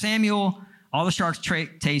 So Samuel, all the Sharks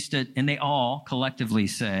taste it, and they all collectively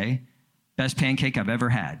say, best pancake I've ever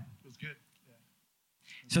had. It was good. Yeah.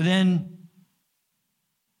 So then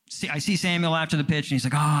I see Samuel after the pitch, and he's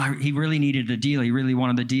like, oh, he really needed a deal. He really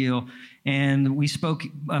wanted the deal. And we spoke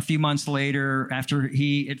a few months later after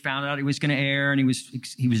he had found out it was going to air, and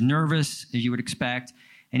he was nervous, as you would expect.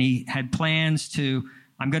 And he had plans to,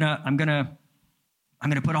 I'm gonna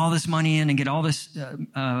put all this money in and get all this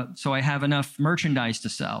so I have enough merchandise to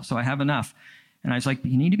sell. So I have enough. And I was like,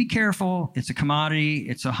 you need to be careful. It's a commodity.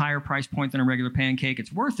 It's a higher price point than a regular pancake.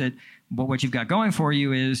 It's worth it. But what you've got going for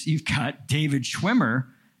you is you've got David Schwimmer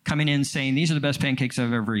coming in saying, these are the best pancakes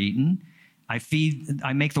I've ever eaten.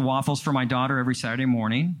 I make the waffles for my daughter every Saturday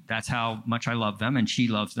morning. That's how much I love them, and she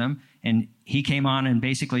loves them. And he came on and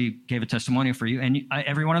basically gave a testimonial for you. And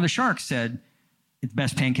every one of the Sharks said, it's the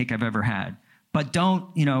best pancake I've ever had. But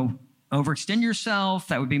don't, overextend yourself.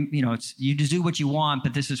 That would be, it's you just do what you want,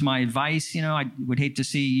 but this is my advice. I would hate to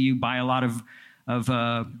see you buy a lot of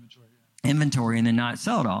inventory and then not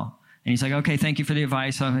sell it all. And he's like, okay, thank you for the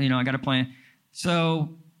advice. I got a plan.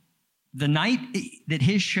 So the night that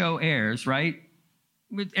his show airs, right?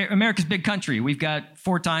 With America's big country. We've got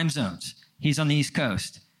 4 time zones. He's on the East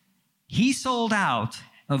Coast. He sold out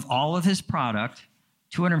of all of his product,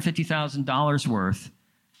 $250,000 worth,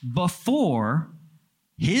 before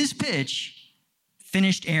his pitch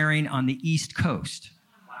finished airing on the East Coast.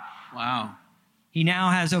 Wow. He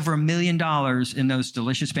now has over $1 million in those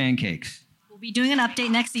delicious pancakes. We'll be doing an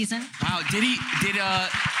update next season. Wow.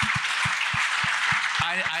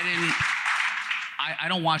 I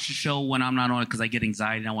don't watch the show when I'm not on it because I get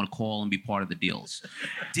anxiety and I want to call and be part of the deals.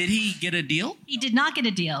 Did he get a deal? He did not get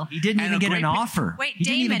a deal. He didn't even get an offer. Wait, He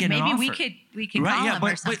didn't even Damon, get an maybe offer. we could call him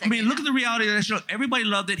or something. But I mean, look at the reality of that show. Everybody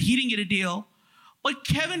loved it. He didn't get a deal. But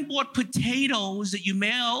Kevin bought potatoes that you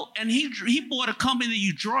mail, and he bought a company that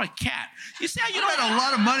you draw a cat. You see how you made a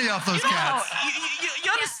lot of money off those cats.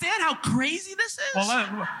 You're understand how crazy this is?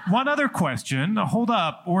 Well, one other question. Hold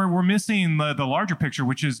up. We're missing the larger picture,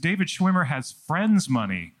 which is David Schwimmer has friends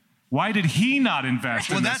money. Why did he not invest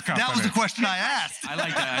in this company? That was the question I asked. I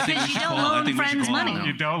like that. I think Because we you should don't call it. I loan think we should friends call it money. now.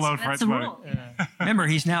 You don't loan That's friends the money. rule. Remember,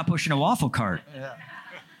 he's now pushing a waffle cart.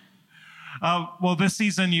 Well, this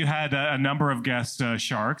season you had a number of guest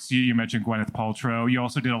sharks. You mentioned Gwyneth Paltrow. You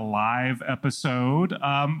also did a live episode.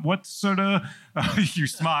 What sort of, you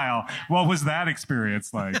smile. What was that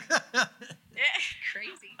experience like?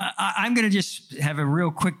 Crazy. I'm going to just have a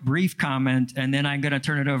real quick, brief comment, and then I'm going to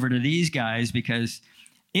turn it over to these guys because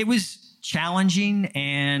it was challenging,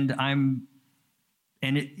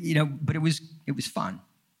 but it was fun.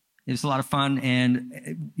 It was a lot of fun,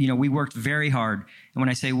 and we worked very hard. And when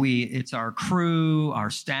I say we, it's our crew, our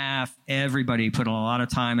staff, everybody put a lot of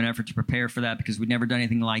time and effort to prepare for that because we'd never done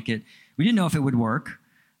anything like it. We didn't know if it would work,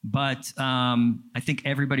 but I think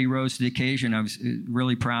everybody rose to the occasion. I was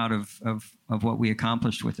really proud of what we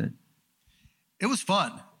accomplished with it. It was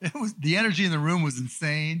fun. The energy in the room was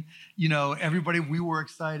insane. Everybody, we were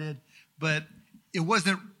excited, but it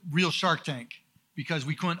wasn't real Shark Tank because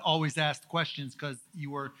we couldn't always ask questions because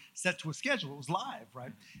you were set to a schedule. It was live,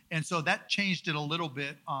 right? And so that changed it a little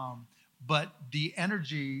bit. But the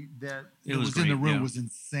energy that was in the room was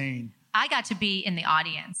insane. I got to be in the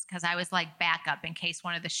audience because I was like backup in case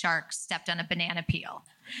one of the sharks stepped on a banana peel.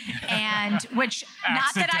 And which,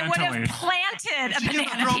 not that I would have planted a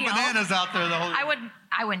banana throw peel. bananas out there the whole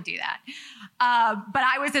I wouldn't do that. But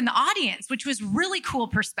I was in the audience, which was really cool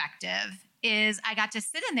perspective. Is I got to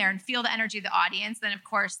sit in there and feel the energy of the audience. Then, of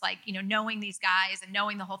course, knowing these guys and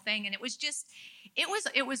knowing the whole thing, and it was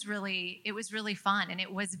really fun, and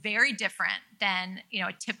it was very different than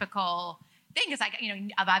a typical thing. Because I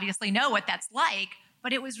obviously know what that's like,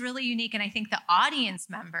 but it was really unique, and I think the audience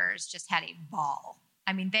members just had a ball.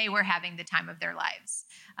 I mean, they were having the time of their lives.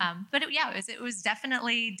 But it was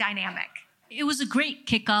definitely dynamic. It was a great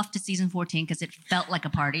kickoff to season 14 because it felt like a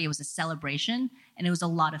party. It was a celebration, and it was a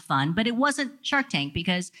lot of fun. But it wasn't Shark Tank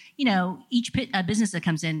because, each business that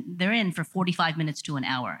comes in, they're in for 45 minutes to an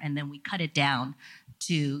hour, and then we cut it down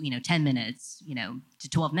to 10 minutes, to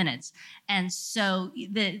 12 minutes. And so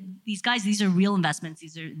these guys, these are real investments.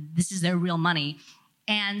 This is their real money.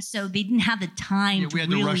 And so they didn't have the time to we had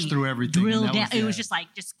really to rush through everything. Drill down. It was just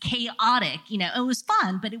chaotic. It was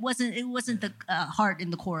fun, but it wasn't the heart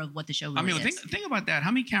and the core of what the show really is. Think about that.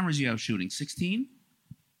 How many cameras do you have shooting? 16?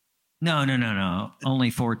 No. Only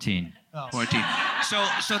 14. 14.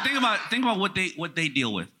 So think about what they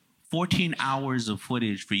deal with. 14 hours of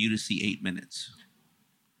footage for you to see 8 minutes.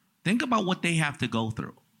 Think about what they have to go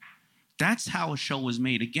through. That's how a show was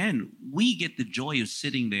made. Again, we get the joy of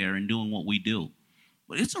sitting there and doing what we do.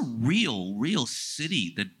 But it's a real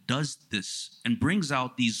city that does this and brings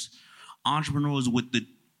out these entrepreneurs with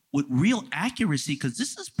real accuracy because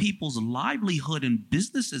this is people's livelihood and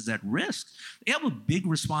businesses at risk. They have a big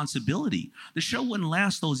responsibility. The show wouldn't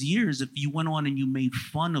last those years if you went on and you made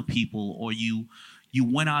fun of people or you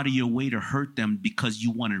went out of your way to hurt them because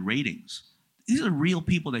you wanted ratings. These are real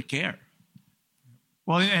people that care.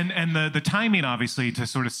 Well, and the timing, obviously, to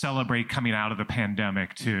sort of celebrate coming out of the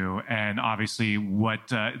pandemic too, and obviously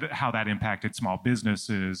how that impacted small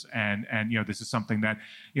businesses, and this is something that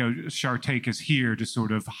Shark Tank is here to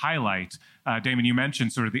sort of highlight. Damon, you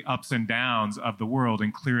mentioned sort of the ups and downs of the world,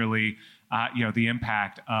 and clearly, the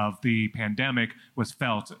impact of the pandemic was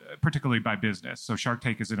felt particularly by business. So Shark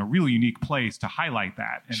Tank is in a really unique place to highlight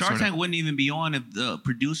that. And Shark Tank wouldn't even be on if the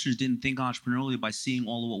producers didn't think entrepreneurially by seeing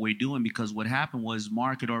all of what we're doing, because what happened was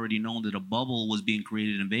Mark had already known that a bubble was being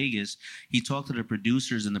created in Vegas. He talked to the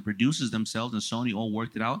producers, and the producers themselves and Sony all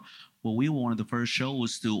worked it out. Well, we were one of the first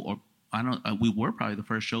shows we were probably the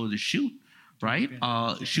first show to shoot, right?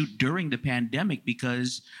 Shoot during the pandemic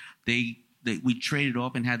because we traded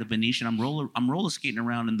off and had the Venetian. I'm roller skating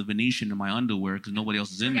around in the Venetian in my underwear because nobody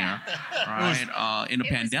else is in there, right? In a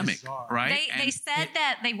pandemic, right? They said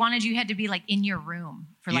that they wanted you had to be in your room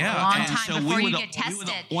for a long time before you get tested.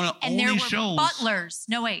 And there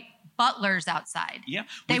were butlers outside. Yeah,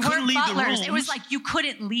 they weren't butlers. It was you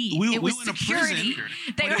couldn't leave. It was security.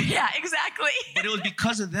 Exactly. But it was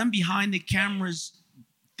because of them behind the cameras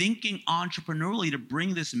thinking entrepreneurially to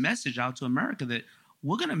bring this message out to America that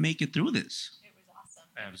we're going to make it through this. It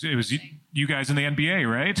was awesome. It was you guys in the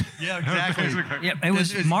NBA, right? Yeah, exactly. Yeah, it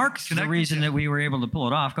was Mark's the reason that we were able to pull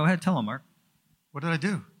it off. Go ahead, tell him, Mark. What did I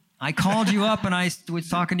do? I called you up and I was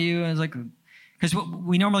talking to you, and I was like, because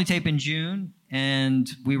we normally tape in June, and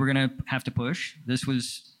we were going to have to push. This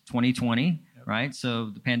was 2020, right? So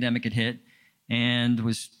the pandemic had hit, and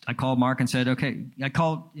I called Mark and said, okay, I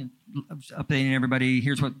was updating everybody.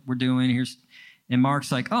 Here's what we're doing. And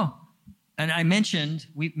Mark's like, oh, and I mentioned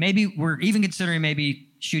we're even considering maybe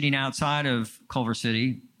shooting outside of Culver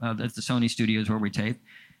City at the Sony studios where we tape,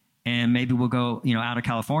 and maybe we'll go, out of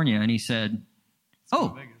California. And he said,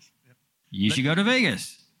 oh, you should go to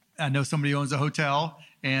Vegas. I know somebody owns a hotel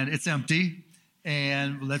and it's empty,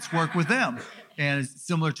 and let's work with them. And it's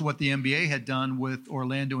similar to what the NBA had done with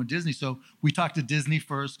Orlando and Disney. So we talked to Disney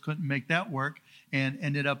first, couldn't make that work, and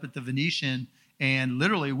ended up at the Venetian. And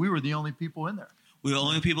literally, we were the only people in there. We were the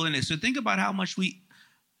only people in there. So think about how much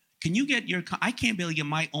can you get I can't barely get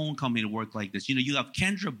my own company to work like this. You have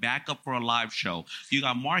Kendra back up for a live show. You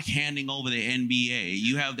got Mark handing over the NBA.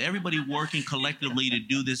 You have everybody working collectively to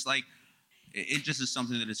do this. Like, it just is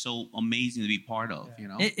something that is so amazing to be part of,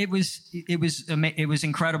 It was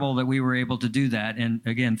incredible that we were able to do that. And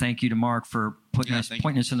again, thank you to Mark for pointing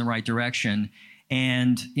us in the right direction.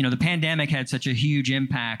 And, the pandemic had such a huge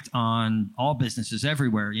impact on all businesses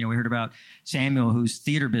everywhere. We heard about Samuel, whose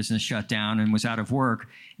theater business shut down and was out of work.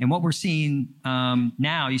 And what we're seeing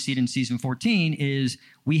now, you see it in season 14, is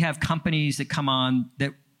we have companies that come on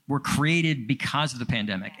that were created because of the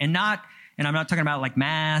pandemic. And I'm not talking about like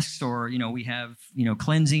masks or, we have,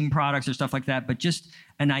 cleansing products or stuff like that, but just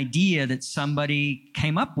an idea that somebody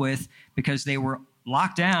came up with because they were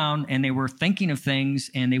locked down and they were thinking of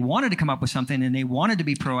things and they wanted to come up with something and they wanted to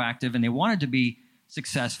be proactive and they wanted to be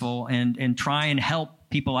successful and try and help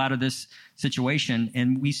people out of this situation.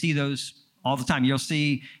 And we see those all the time. You'll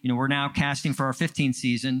see, we're now casting for our 15th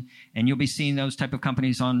season, and you'll be seeing those type of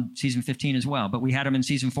companies on season 15 as well. But we had them in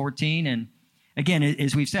season 14. And again,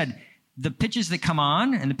 as we've said, the pitches that come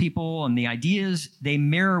on and the people and the ideas, they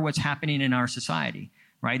mirror what's happening in our society.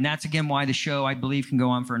 Right. And that's, again, why the show, I believe, can go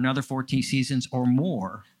on for another 14 seasons or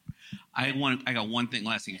more. I got one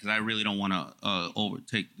last thing, because I really don't want to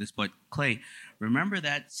overtake this. But Clay, remember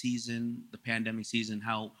that season, the pandemic season,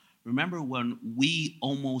 remember when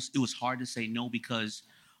it was hard to say no because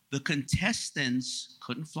the contestants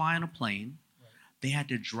couldn't fly on a plane. Right. They had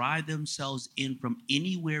to drive themselves in from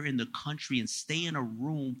anywhere in the country and stay in a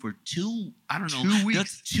room for 2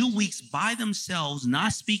 weeks. 2 weeks by themselves,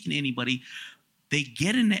 not speaking to anybody. They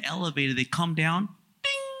get in the elevator, they come down,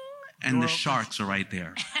 ding, and the sharks are right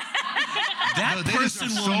there. That person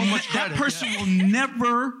will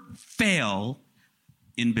never fail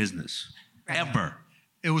in business, ever.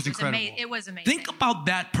 It was incredible. It was amazing. Think about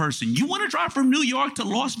that person. You want to drive from New York to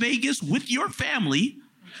Las Vegas with your family,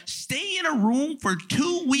 stay in a room for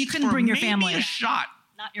 2 weeks. You couldn't bring your family. A shot.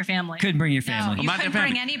 Not your family. Couldn't bring your family. No, you couldn't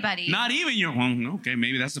bring anybody. Not even your home. Okay,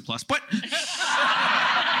 maybe that's a plus. But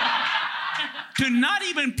to not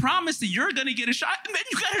even promise that you're going to get a shot, and then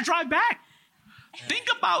you got to drive back. Think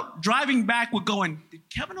about driving back with going, did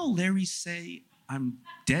Kevin O'Leary say I'm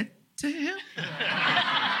dead to him?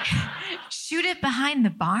 Shoot it behind the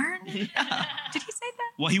barn? Yeah. Did he say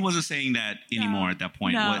that? Well, he wasn't saying that anymore at that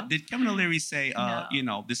point. No. Did Kevin O'Leary say,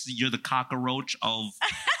 you're the cockroach of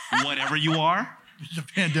whatever you are? The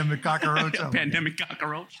pandemic cockroach. Pandemic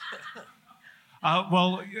cockroach.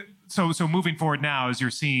 So moving forward now, as you're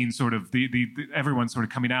seeing sort of the everyone sort of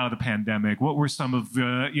coming out of the pandemic, what were some of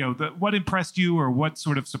what impressed you or what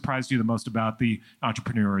sort of surprised you the most about the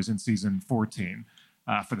entrepreneurs in season 14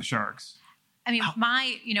 for the Sharks? I mean,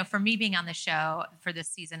 for me being on the show for this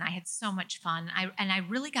season, I had so much fun. I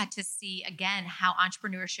really got to see, again, how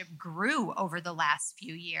entrepreneurship grew over the last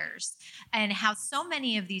few years and how so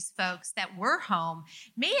many of these folks that were home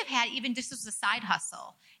may have had even just as a side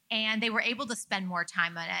hustle. And they were able to spend more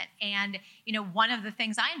time on it. And, one of the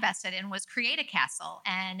things I invested in was Create a Castle.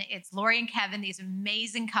 And it's Lori and Kevin, these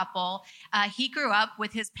amazing couple. He grew up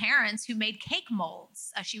with his parents who made cake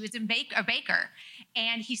molds. She was a baker.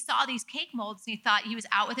 And he saw these cake molds and he thought he was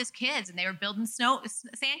out with his kids and they were building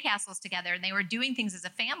sandcastles together and they were doing things as a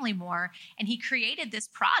family more. And he created this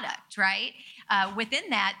product, right? Within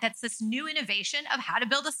that's this new innovation of how to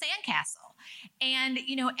build a sandcastle. And,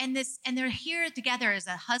 and they're here together as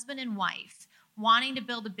a husband and wife, wanting to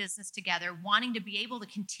build a business together, wanting to be able to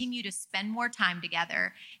continue to spend more time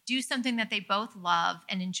together, do something that they both love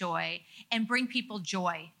and enjoy, and bring people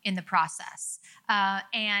joy in the process.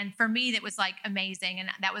 And for me, that was like amazing. And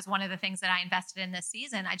that was one of the things that I invested in this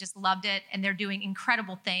season. I just loved it. And they're doing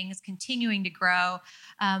incredible things, continuing to grow.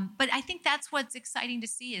 But I think that's what's exciting to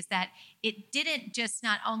see is that it didn't just,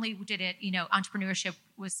 not only did it, entrepreneurship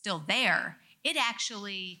was still there, it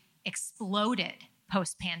actually exploded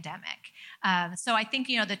post-pandemic. So I think,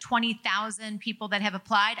 the 20,000 people that have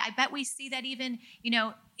applied, I bet we see that even,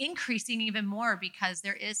 increasing even more because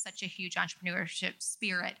there is such a huge entrepreneurship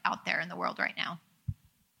spirit out there in the world right now.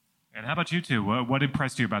 And how about you two? What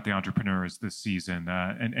impressed you about the entrepreneurs this season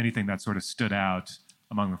and anything that sort of stood out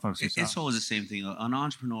among the folks who saw? It's always the same thing. An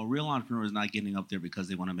entrepreneur, a real entrepreneur, is not getting up there because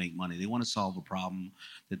they want to make money. They want to solve a problem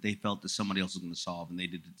that they felt that somebody else was going to solve, and they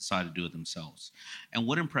decide to do it themselves. And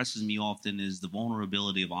what impresses me often is the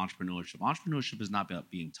vulnerability of entrepreneurship. Entrepreneurship is not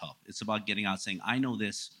about being tough. It's about getting out saying, I know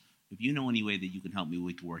this. If you know any way that you can help me,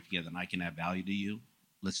 we can work together, and I can add value to you,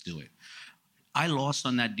 let's do it. I lost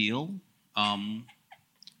on that deal.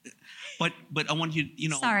 But I want you,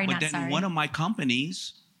 one of my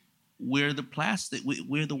companies, we're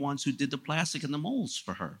the ones who did the plastic and the molds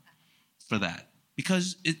for her, for that.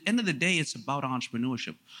 Because at the end of the day, it's about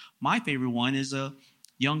entrepreneurship. My favorite one is a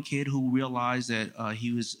young kid who realized that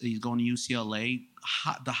he's going to UCLA,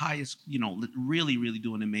 the highest, really, really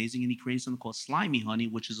doing amazing. And he created something called Slimy Honey,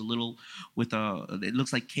 which is a little it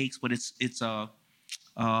looks like cakes, but it's a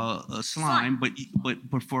slime,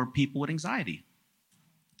 but for people with anxiety.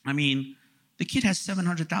 I mean, the kid has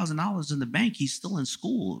 $700,000 in the bank. He's still in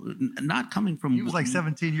school, not coming from. He was like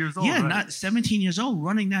 17 years old. Yeah, right? Not 17 years old,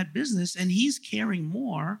 running that business, and he's caring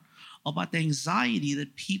more about the anxiety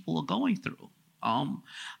that people are going through. And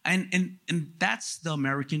that's the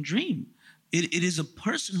American dream. It is a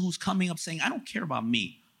person who's coming up saying, "I don't care about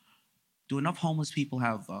me." Do enough homeless people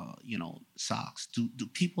have, socks? Do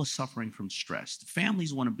people are suffering from stress? The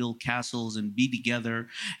families want to build castles and be together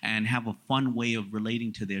and have a fun way of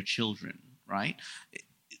relating to their children, right?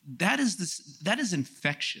 That is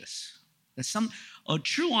infectious. A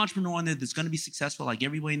true entrepreneur in there that's going to be successful, like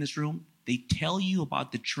everybody in this room, they tell you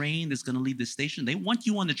about the train that's going to leave the station. They want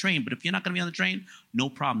you on the train, but if you're not going to be on the train, no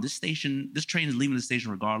problem. This train is leaving the station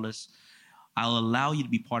regardless. I'll allow you to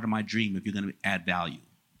be part of my dream if you're going to add value.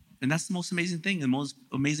 And that's the most amazing thing, the most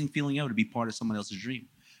amazing feeling ever, to be part of someone else's dream.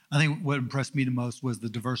 I think what impressed me the most was the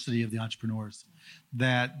diversity of the entrepreneurs,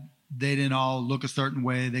 that they didn't all look a certain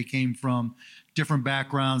way. They came from different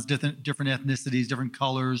backgrounds, different ethnicities, different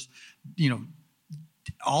colors.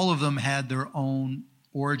 All of them had their own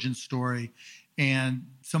origin story. And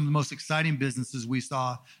some of the most exciting businesses we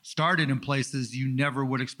saw started in places you never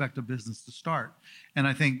would expect a business to start. And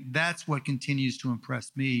I think that's what continues to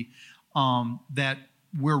impress me, that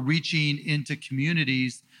we're reaching into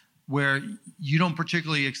communities where you don't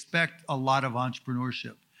particularly expect a lot of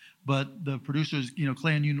entrepreneurship. But the producers,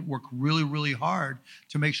 Clay and you, work really, really hard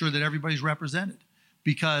to make sure that everybody's represented,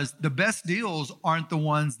 because the best deals aren't the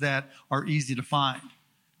ones that are easy to find.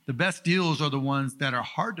 The best deals are the ones that are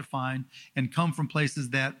hard to find and come from places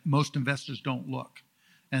that most investors don't look.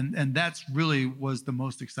 And that's really was the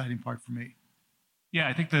most exciting part for me. Yeah,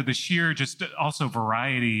 I think the sheer just also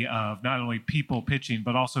variety of not only people pitching,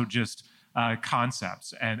 but also just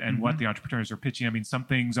concepts and what the entrepreneurs are pitching. I mean, some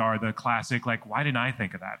things are the classic, like, why didn't I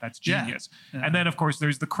think of that? That's genius. Yeah. And then, of course,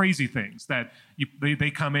 there's the crazy things that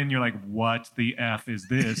they come in, you're like, what the F is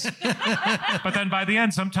this? But then by the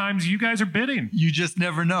end, sometimes you guys are bidding. You just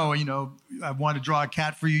never know. I want to draw a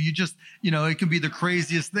cat for you. You just, it can be the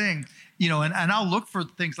craziest thing, and I'll look for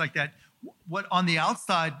things like that. What on the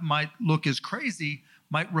outside might look as crazy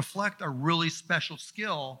might reflect a really special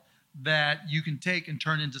skill that you can take and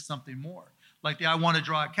turn into something more. Like the I want to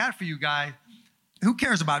draw a cat for you guy. Who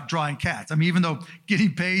cares about drawing cats? I mean, even though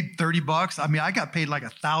getting paid $30, I got paid like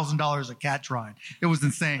 $1,000 a cat drawing. It was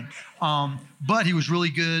insane. But he was really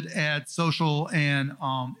good at social and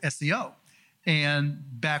SEO. And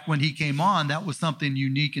back when he came on, that was something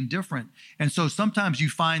unique and different. And so sometimes you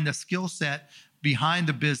find the skill set behind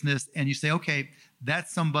the business and you say, okay,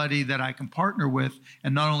 that's somebody that I can partner with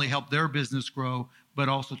and not only help their business grow, but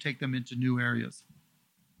also take them into new areas.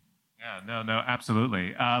 Yeah, no,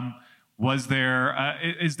 absolutely. Is there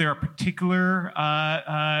a particular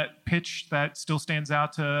pitch that still stands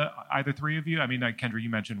out to either three of you? I mean, Kendra, you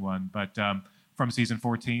mentioned one, but from season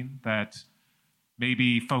 14 that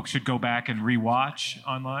maybe folks should go back and rewatch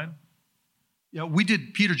online? Yeah,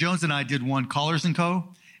 Peter Jones and I did one, Callers & Co.,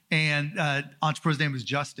 and entrepreneur's name was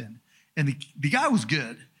Justin. And the guy was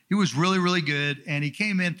good. He was really, really good. And he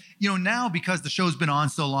came in, now because the show's been on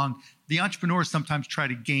so long, the entrepreneurs sometimes try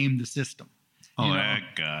to game the system. That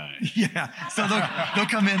guy. Yeah. So they'll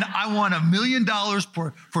come in, I want $1 million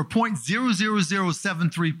for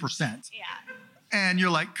 0.00073%. Yeah. And you're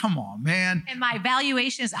like, come on, man. And my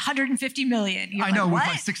valuation is $150 million. I know, with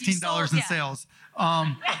my $16 in sales.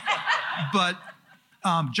 But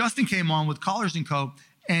Justin came on with Callers & Co.,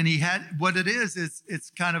 and he had, what it is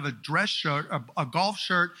it's kind of a dress shirt, a golf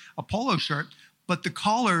shirt, a polo shirt, but the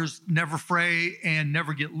collars never fray and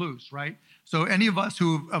never get loose, right? So any of us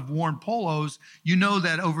who have worn polos, you know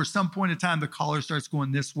that over some point in time, the collar starts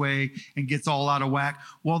going this way and gets all out of whack.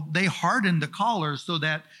 Well, they harden the collar so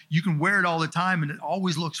that you can wear it all the time and it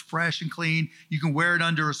always looks fresh and clean. You can wear it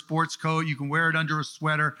under a sports coat. You can wear it under a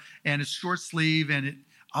sweater, and it's short sleeve. And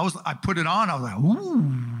I put it on. I was like, ooh,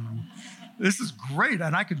 this is great.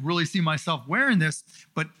 And I could really see myself wearing this,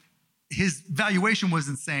 but his valuation was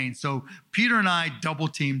insane. So Peter and I double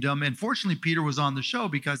teamed him. And fortunately, Peter was on the show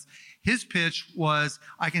because his pitch was,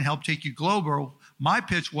 I can help take you global. My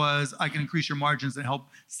pitch was, I can increase your margins and help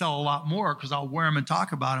sell a lot more because I'll wear them and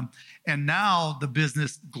talk about them. And now the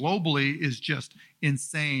business globally is just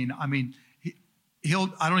insane. I mean,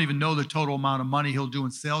 I don't even know the total amount of money he'll do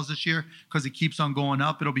in sales this year because it keeps on going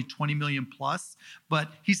up. It'll be 20 million plus, but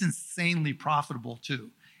he's insanely profitable too.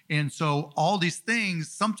 And so all these things,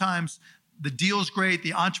 sometimes the deal's great,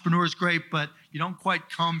 the entrepreneur's great, but you don't quite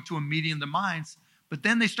come to a meeting of the minds. But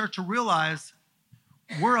then they start to realize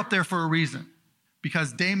we're up there for a reason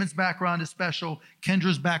because Damon's background is special,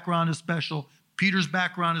 Kendra's background is special, Peter's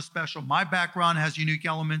background is special, my background has unique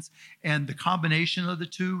elements, and the combination of the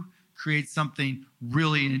two creates something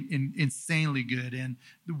really insanely good. And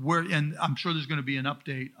I'm sure there's going to be an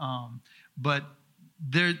update, but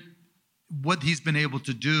what he's been able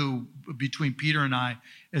to do between Peter and I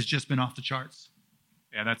has just been off the charts.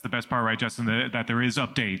 Yeah, that's the best part, right, Justin? That there is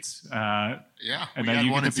updates. Yeah, and we had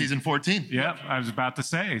one in season 14. Yeah, I was about to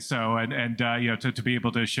say. So, and to be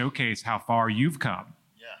able to showcase how far you've come.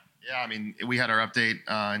 Yeah. I mean, we had our update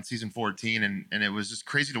in season 14, and it was just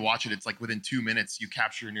crazy to watch it. It's like within 2 minutes, you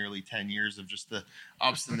capture nearly 10 years of just the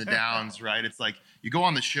ups and the downs, right? It's like you go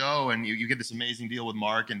on the show and you get this amazing deal with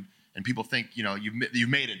Mark, and people think, you've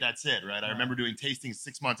made it. That's it, right? I remember doing tastings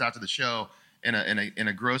 6 months after the show in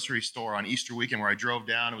a grocery store on Easter weekend where I drove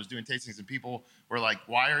down and was doing tastings, and people were like,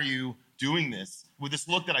 "Why are you doing this with this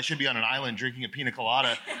look that I should be on an island drinking a pina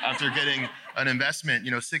colada after getting an investment,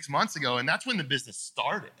 6 months ago?" And that's when the business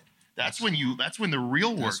started. That's when the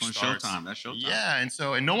real work starts. That's showtime. Yeah,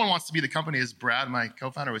 and no one wants to be the company, as Brad, my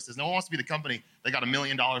co-founder, says, no one wants to be the company that got $1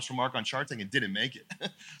 million from Mark on Shark Tank and didn't make it.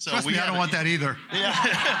 So Trust me, I don't want that either.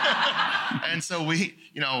 Yeah. And so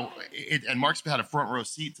and Mark's had a front row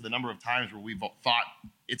seat to the number of times where we've thought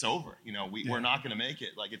it's over. We're not going to make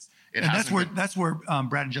it. That's where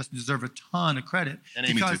Brad and Justin deserve a ton of credit. And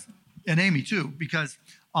Amy too. And Amy too, because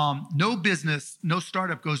no business, no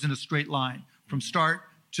startup goes in a straight line from start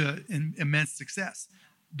to immense success.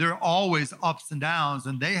 There are always ups and downs,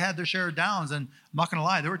 and they had their share of downs. And I'm not going to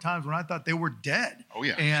lie, there were times when I thought they were dead. Oh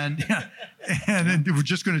yeah. And they were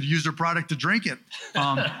just going to use their product to drink it.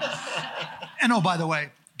 And oh, by the way,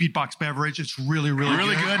 Beatbox beverage, it's really,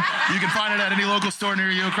 really good. You can find it at any local store near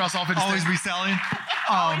you across all 50 states. Always be selling.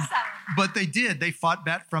 But they did. They fought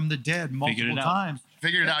back from the dead multiple times.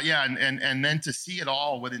 Figured it out, yeah. And then to see it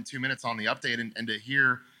all within 2 minutes on the update and to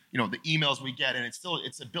hear the emails we get, and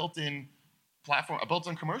it's a built-in platform, a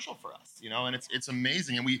built-in commercial for us, and it's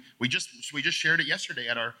amazing. And we just shared it yesterday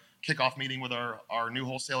at our kickoff meeting with our new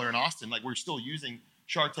wholesaler in Austin. Like, we're still using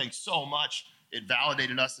Shark Tank so much. It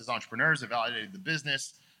validated us as entrepreneurs. It validated the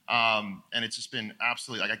business. And it's just been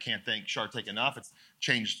absolutely, I can't thank Shark Tank enough. It's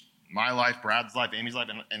changed my life, Brad's life, Amy's life,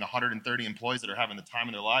 and 130 employees that are having the time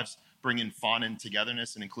of their lives, bringing fun and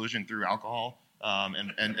togetherness and inclusion through alcohol. But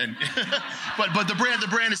the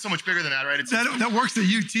brand is so much bigger than that, right? That works at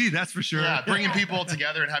UT, that's for sure. Yeah, bringing people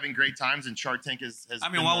together and having great times, and Shark Tank has.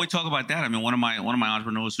 While we talk about that, one of my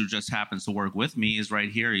entrepreneurs who just happens to work with me is right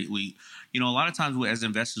here. We, a lot of times as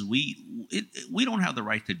investors, we don't have the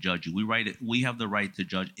right to judge you. We have the right to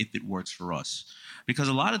judge if it works for us. Because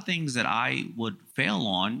a lot of things that I would fail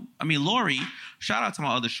on, Lori, shout out to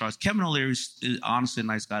my other sharks. Kevin O'Leary is honestly a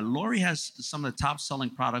nice guy. Lori has some of the top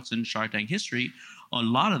selling products in Shark Tank history, a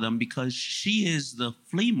lot of them, because she is the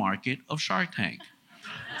flea market of Shark Tank.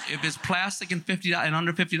 If it's plastic and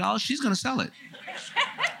under $50, she's going to sell it.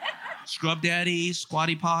 Scrub Daddy,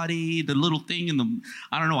 Squatty Potty, the little thing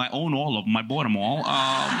I don't know, I own all of them. I bought them all.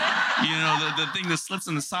 The thing that slips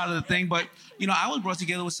on the side of the thing. But, I was brought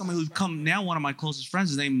together with someone who's come now, one of my closest friends.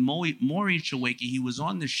 His name is Maury Chawaki. He was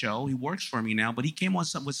on the show. He works for me now, but he came on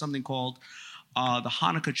with something called the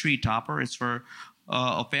Hanukkah Tree Topper. It's for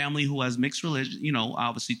a family who has mixed religion,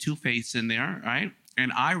 obviously two faiths in there, right?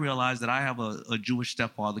 And I realized that I have a Jewish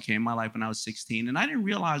stepfather came in my life when I was 16, and I didn't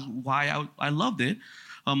realize why I loved it.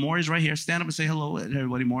 Maury's right here. Stand up and say hello to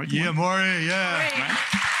everybody, Maury. Maury, yeah. Right?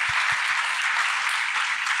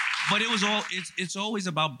 But it's always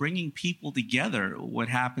about bringing people together, what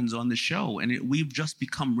happens on the show. And we've just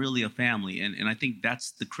become really a family. And I think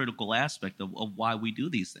that's the critical aspect of why we do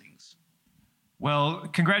these things. Well,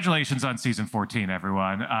 congratulations on season 14,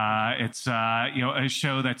 everyone. It's a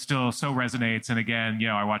show that still so resonates, and again,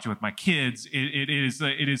 I watch it with my kids. It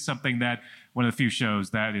is something that one of the few shows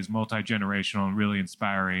that is multi-generational and really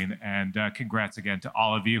inspiring. And congrats again to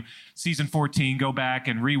all of you. Season 14, go back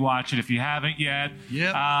and rewatch it if you haven't yet.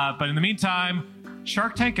 Yep. But in the meantime,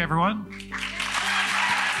 Shark Tank, everyone.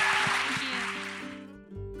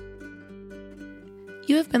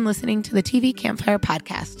 You have been listening to the TV Campfire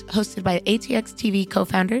podcast, hosted by ATX TV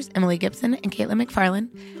co-founders Emily Gibson and Caitlin McFarlane,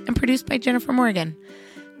 and produced by Jennifer Morgan.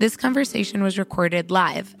 This conversation was recorded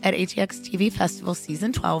live at ATX TV Festival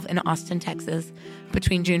Season 12 in Austin, Texas,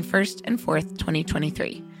 between June 1st and 4th,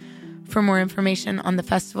 2023. For more information on the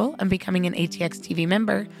festival and becoming an ATX TV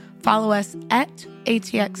member, follow us at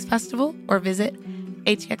ATX Festival or visit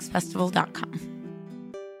atxfestival.com.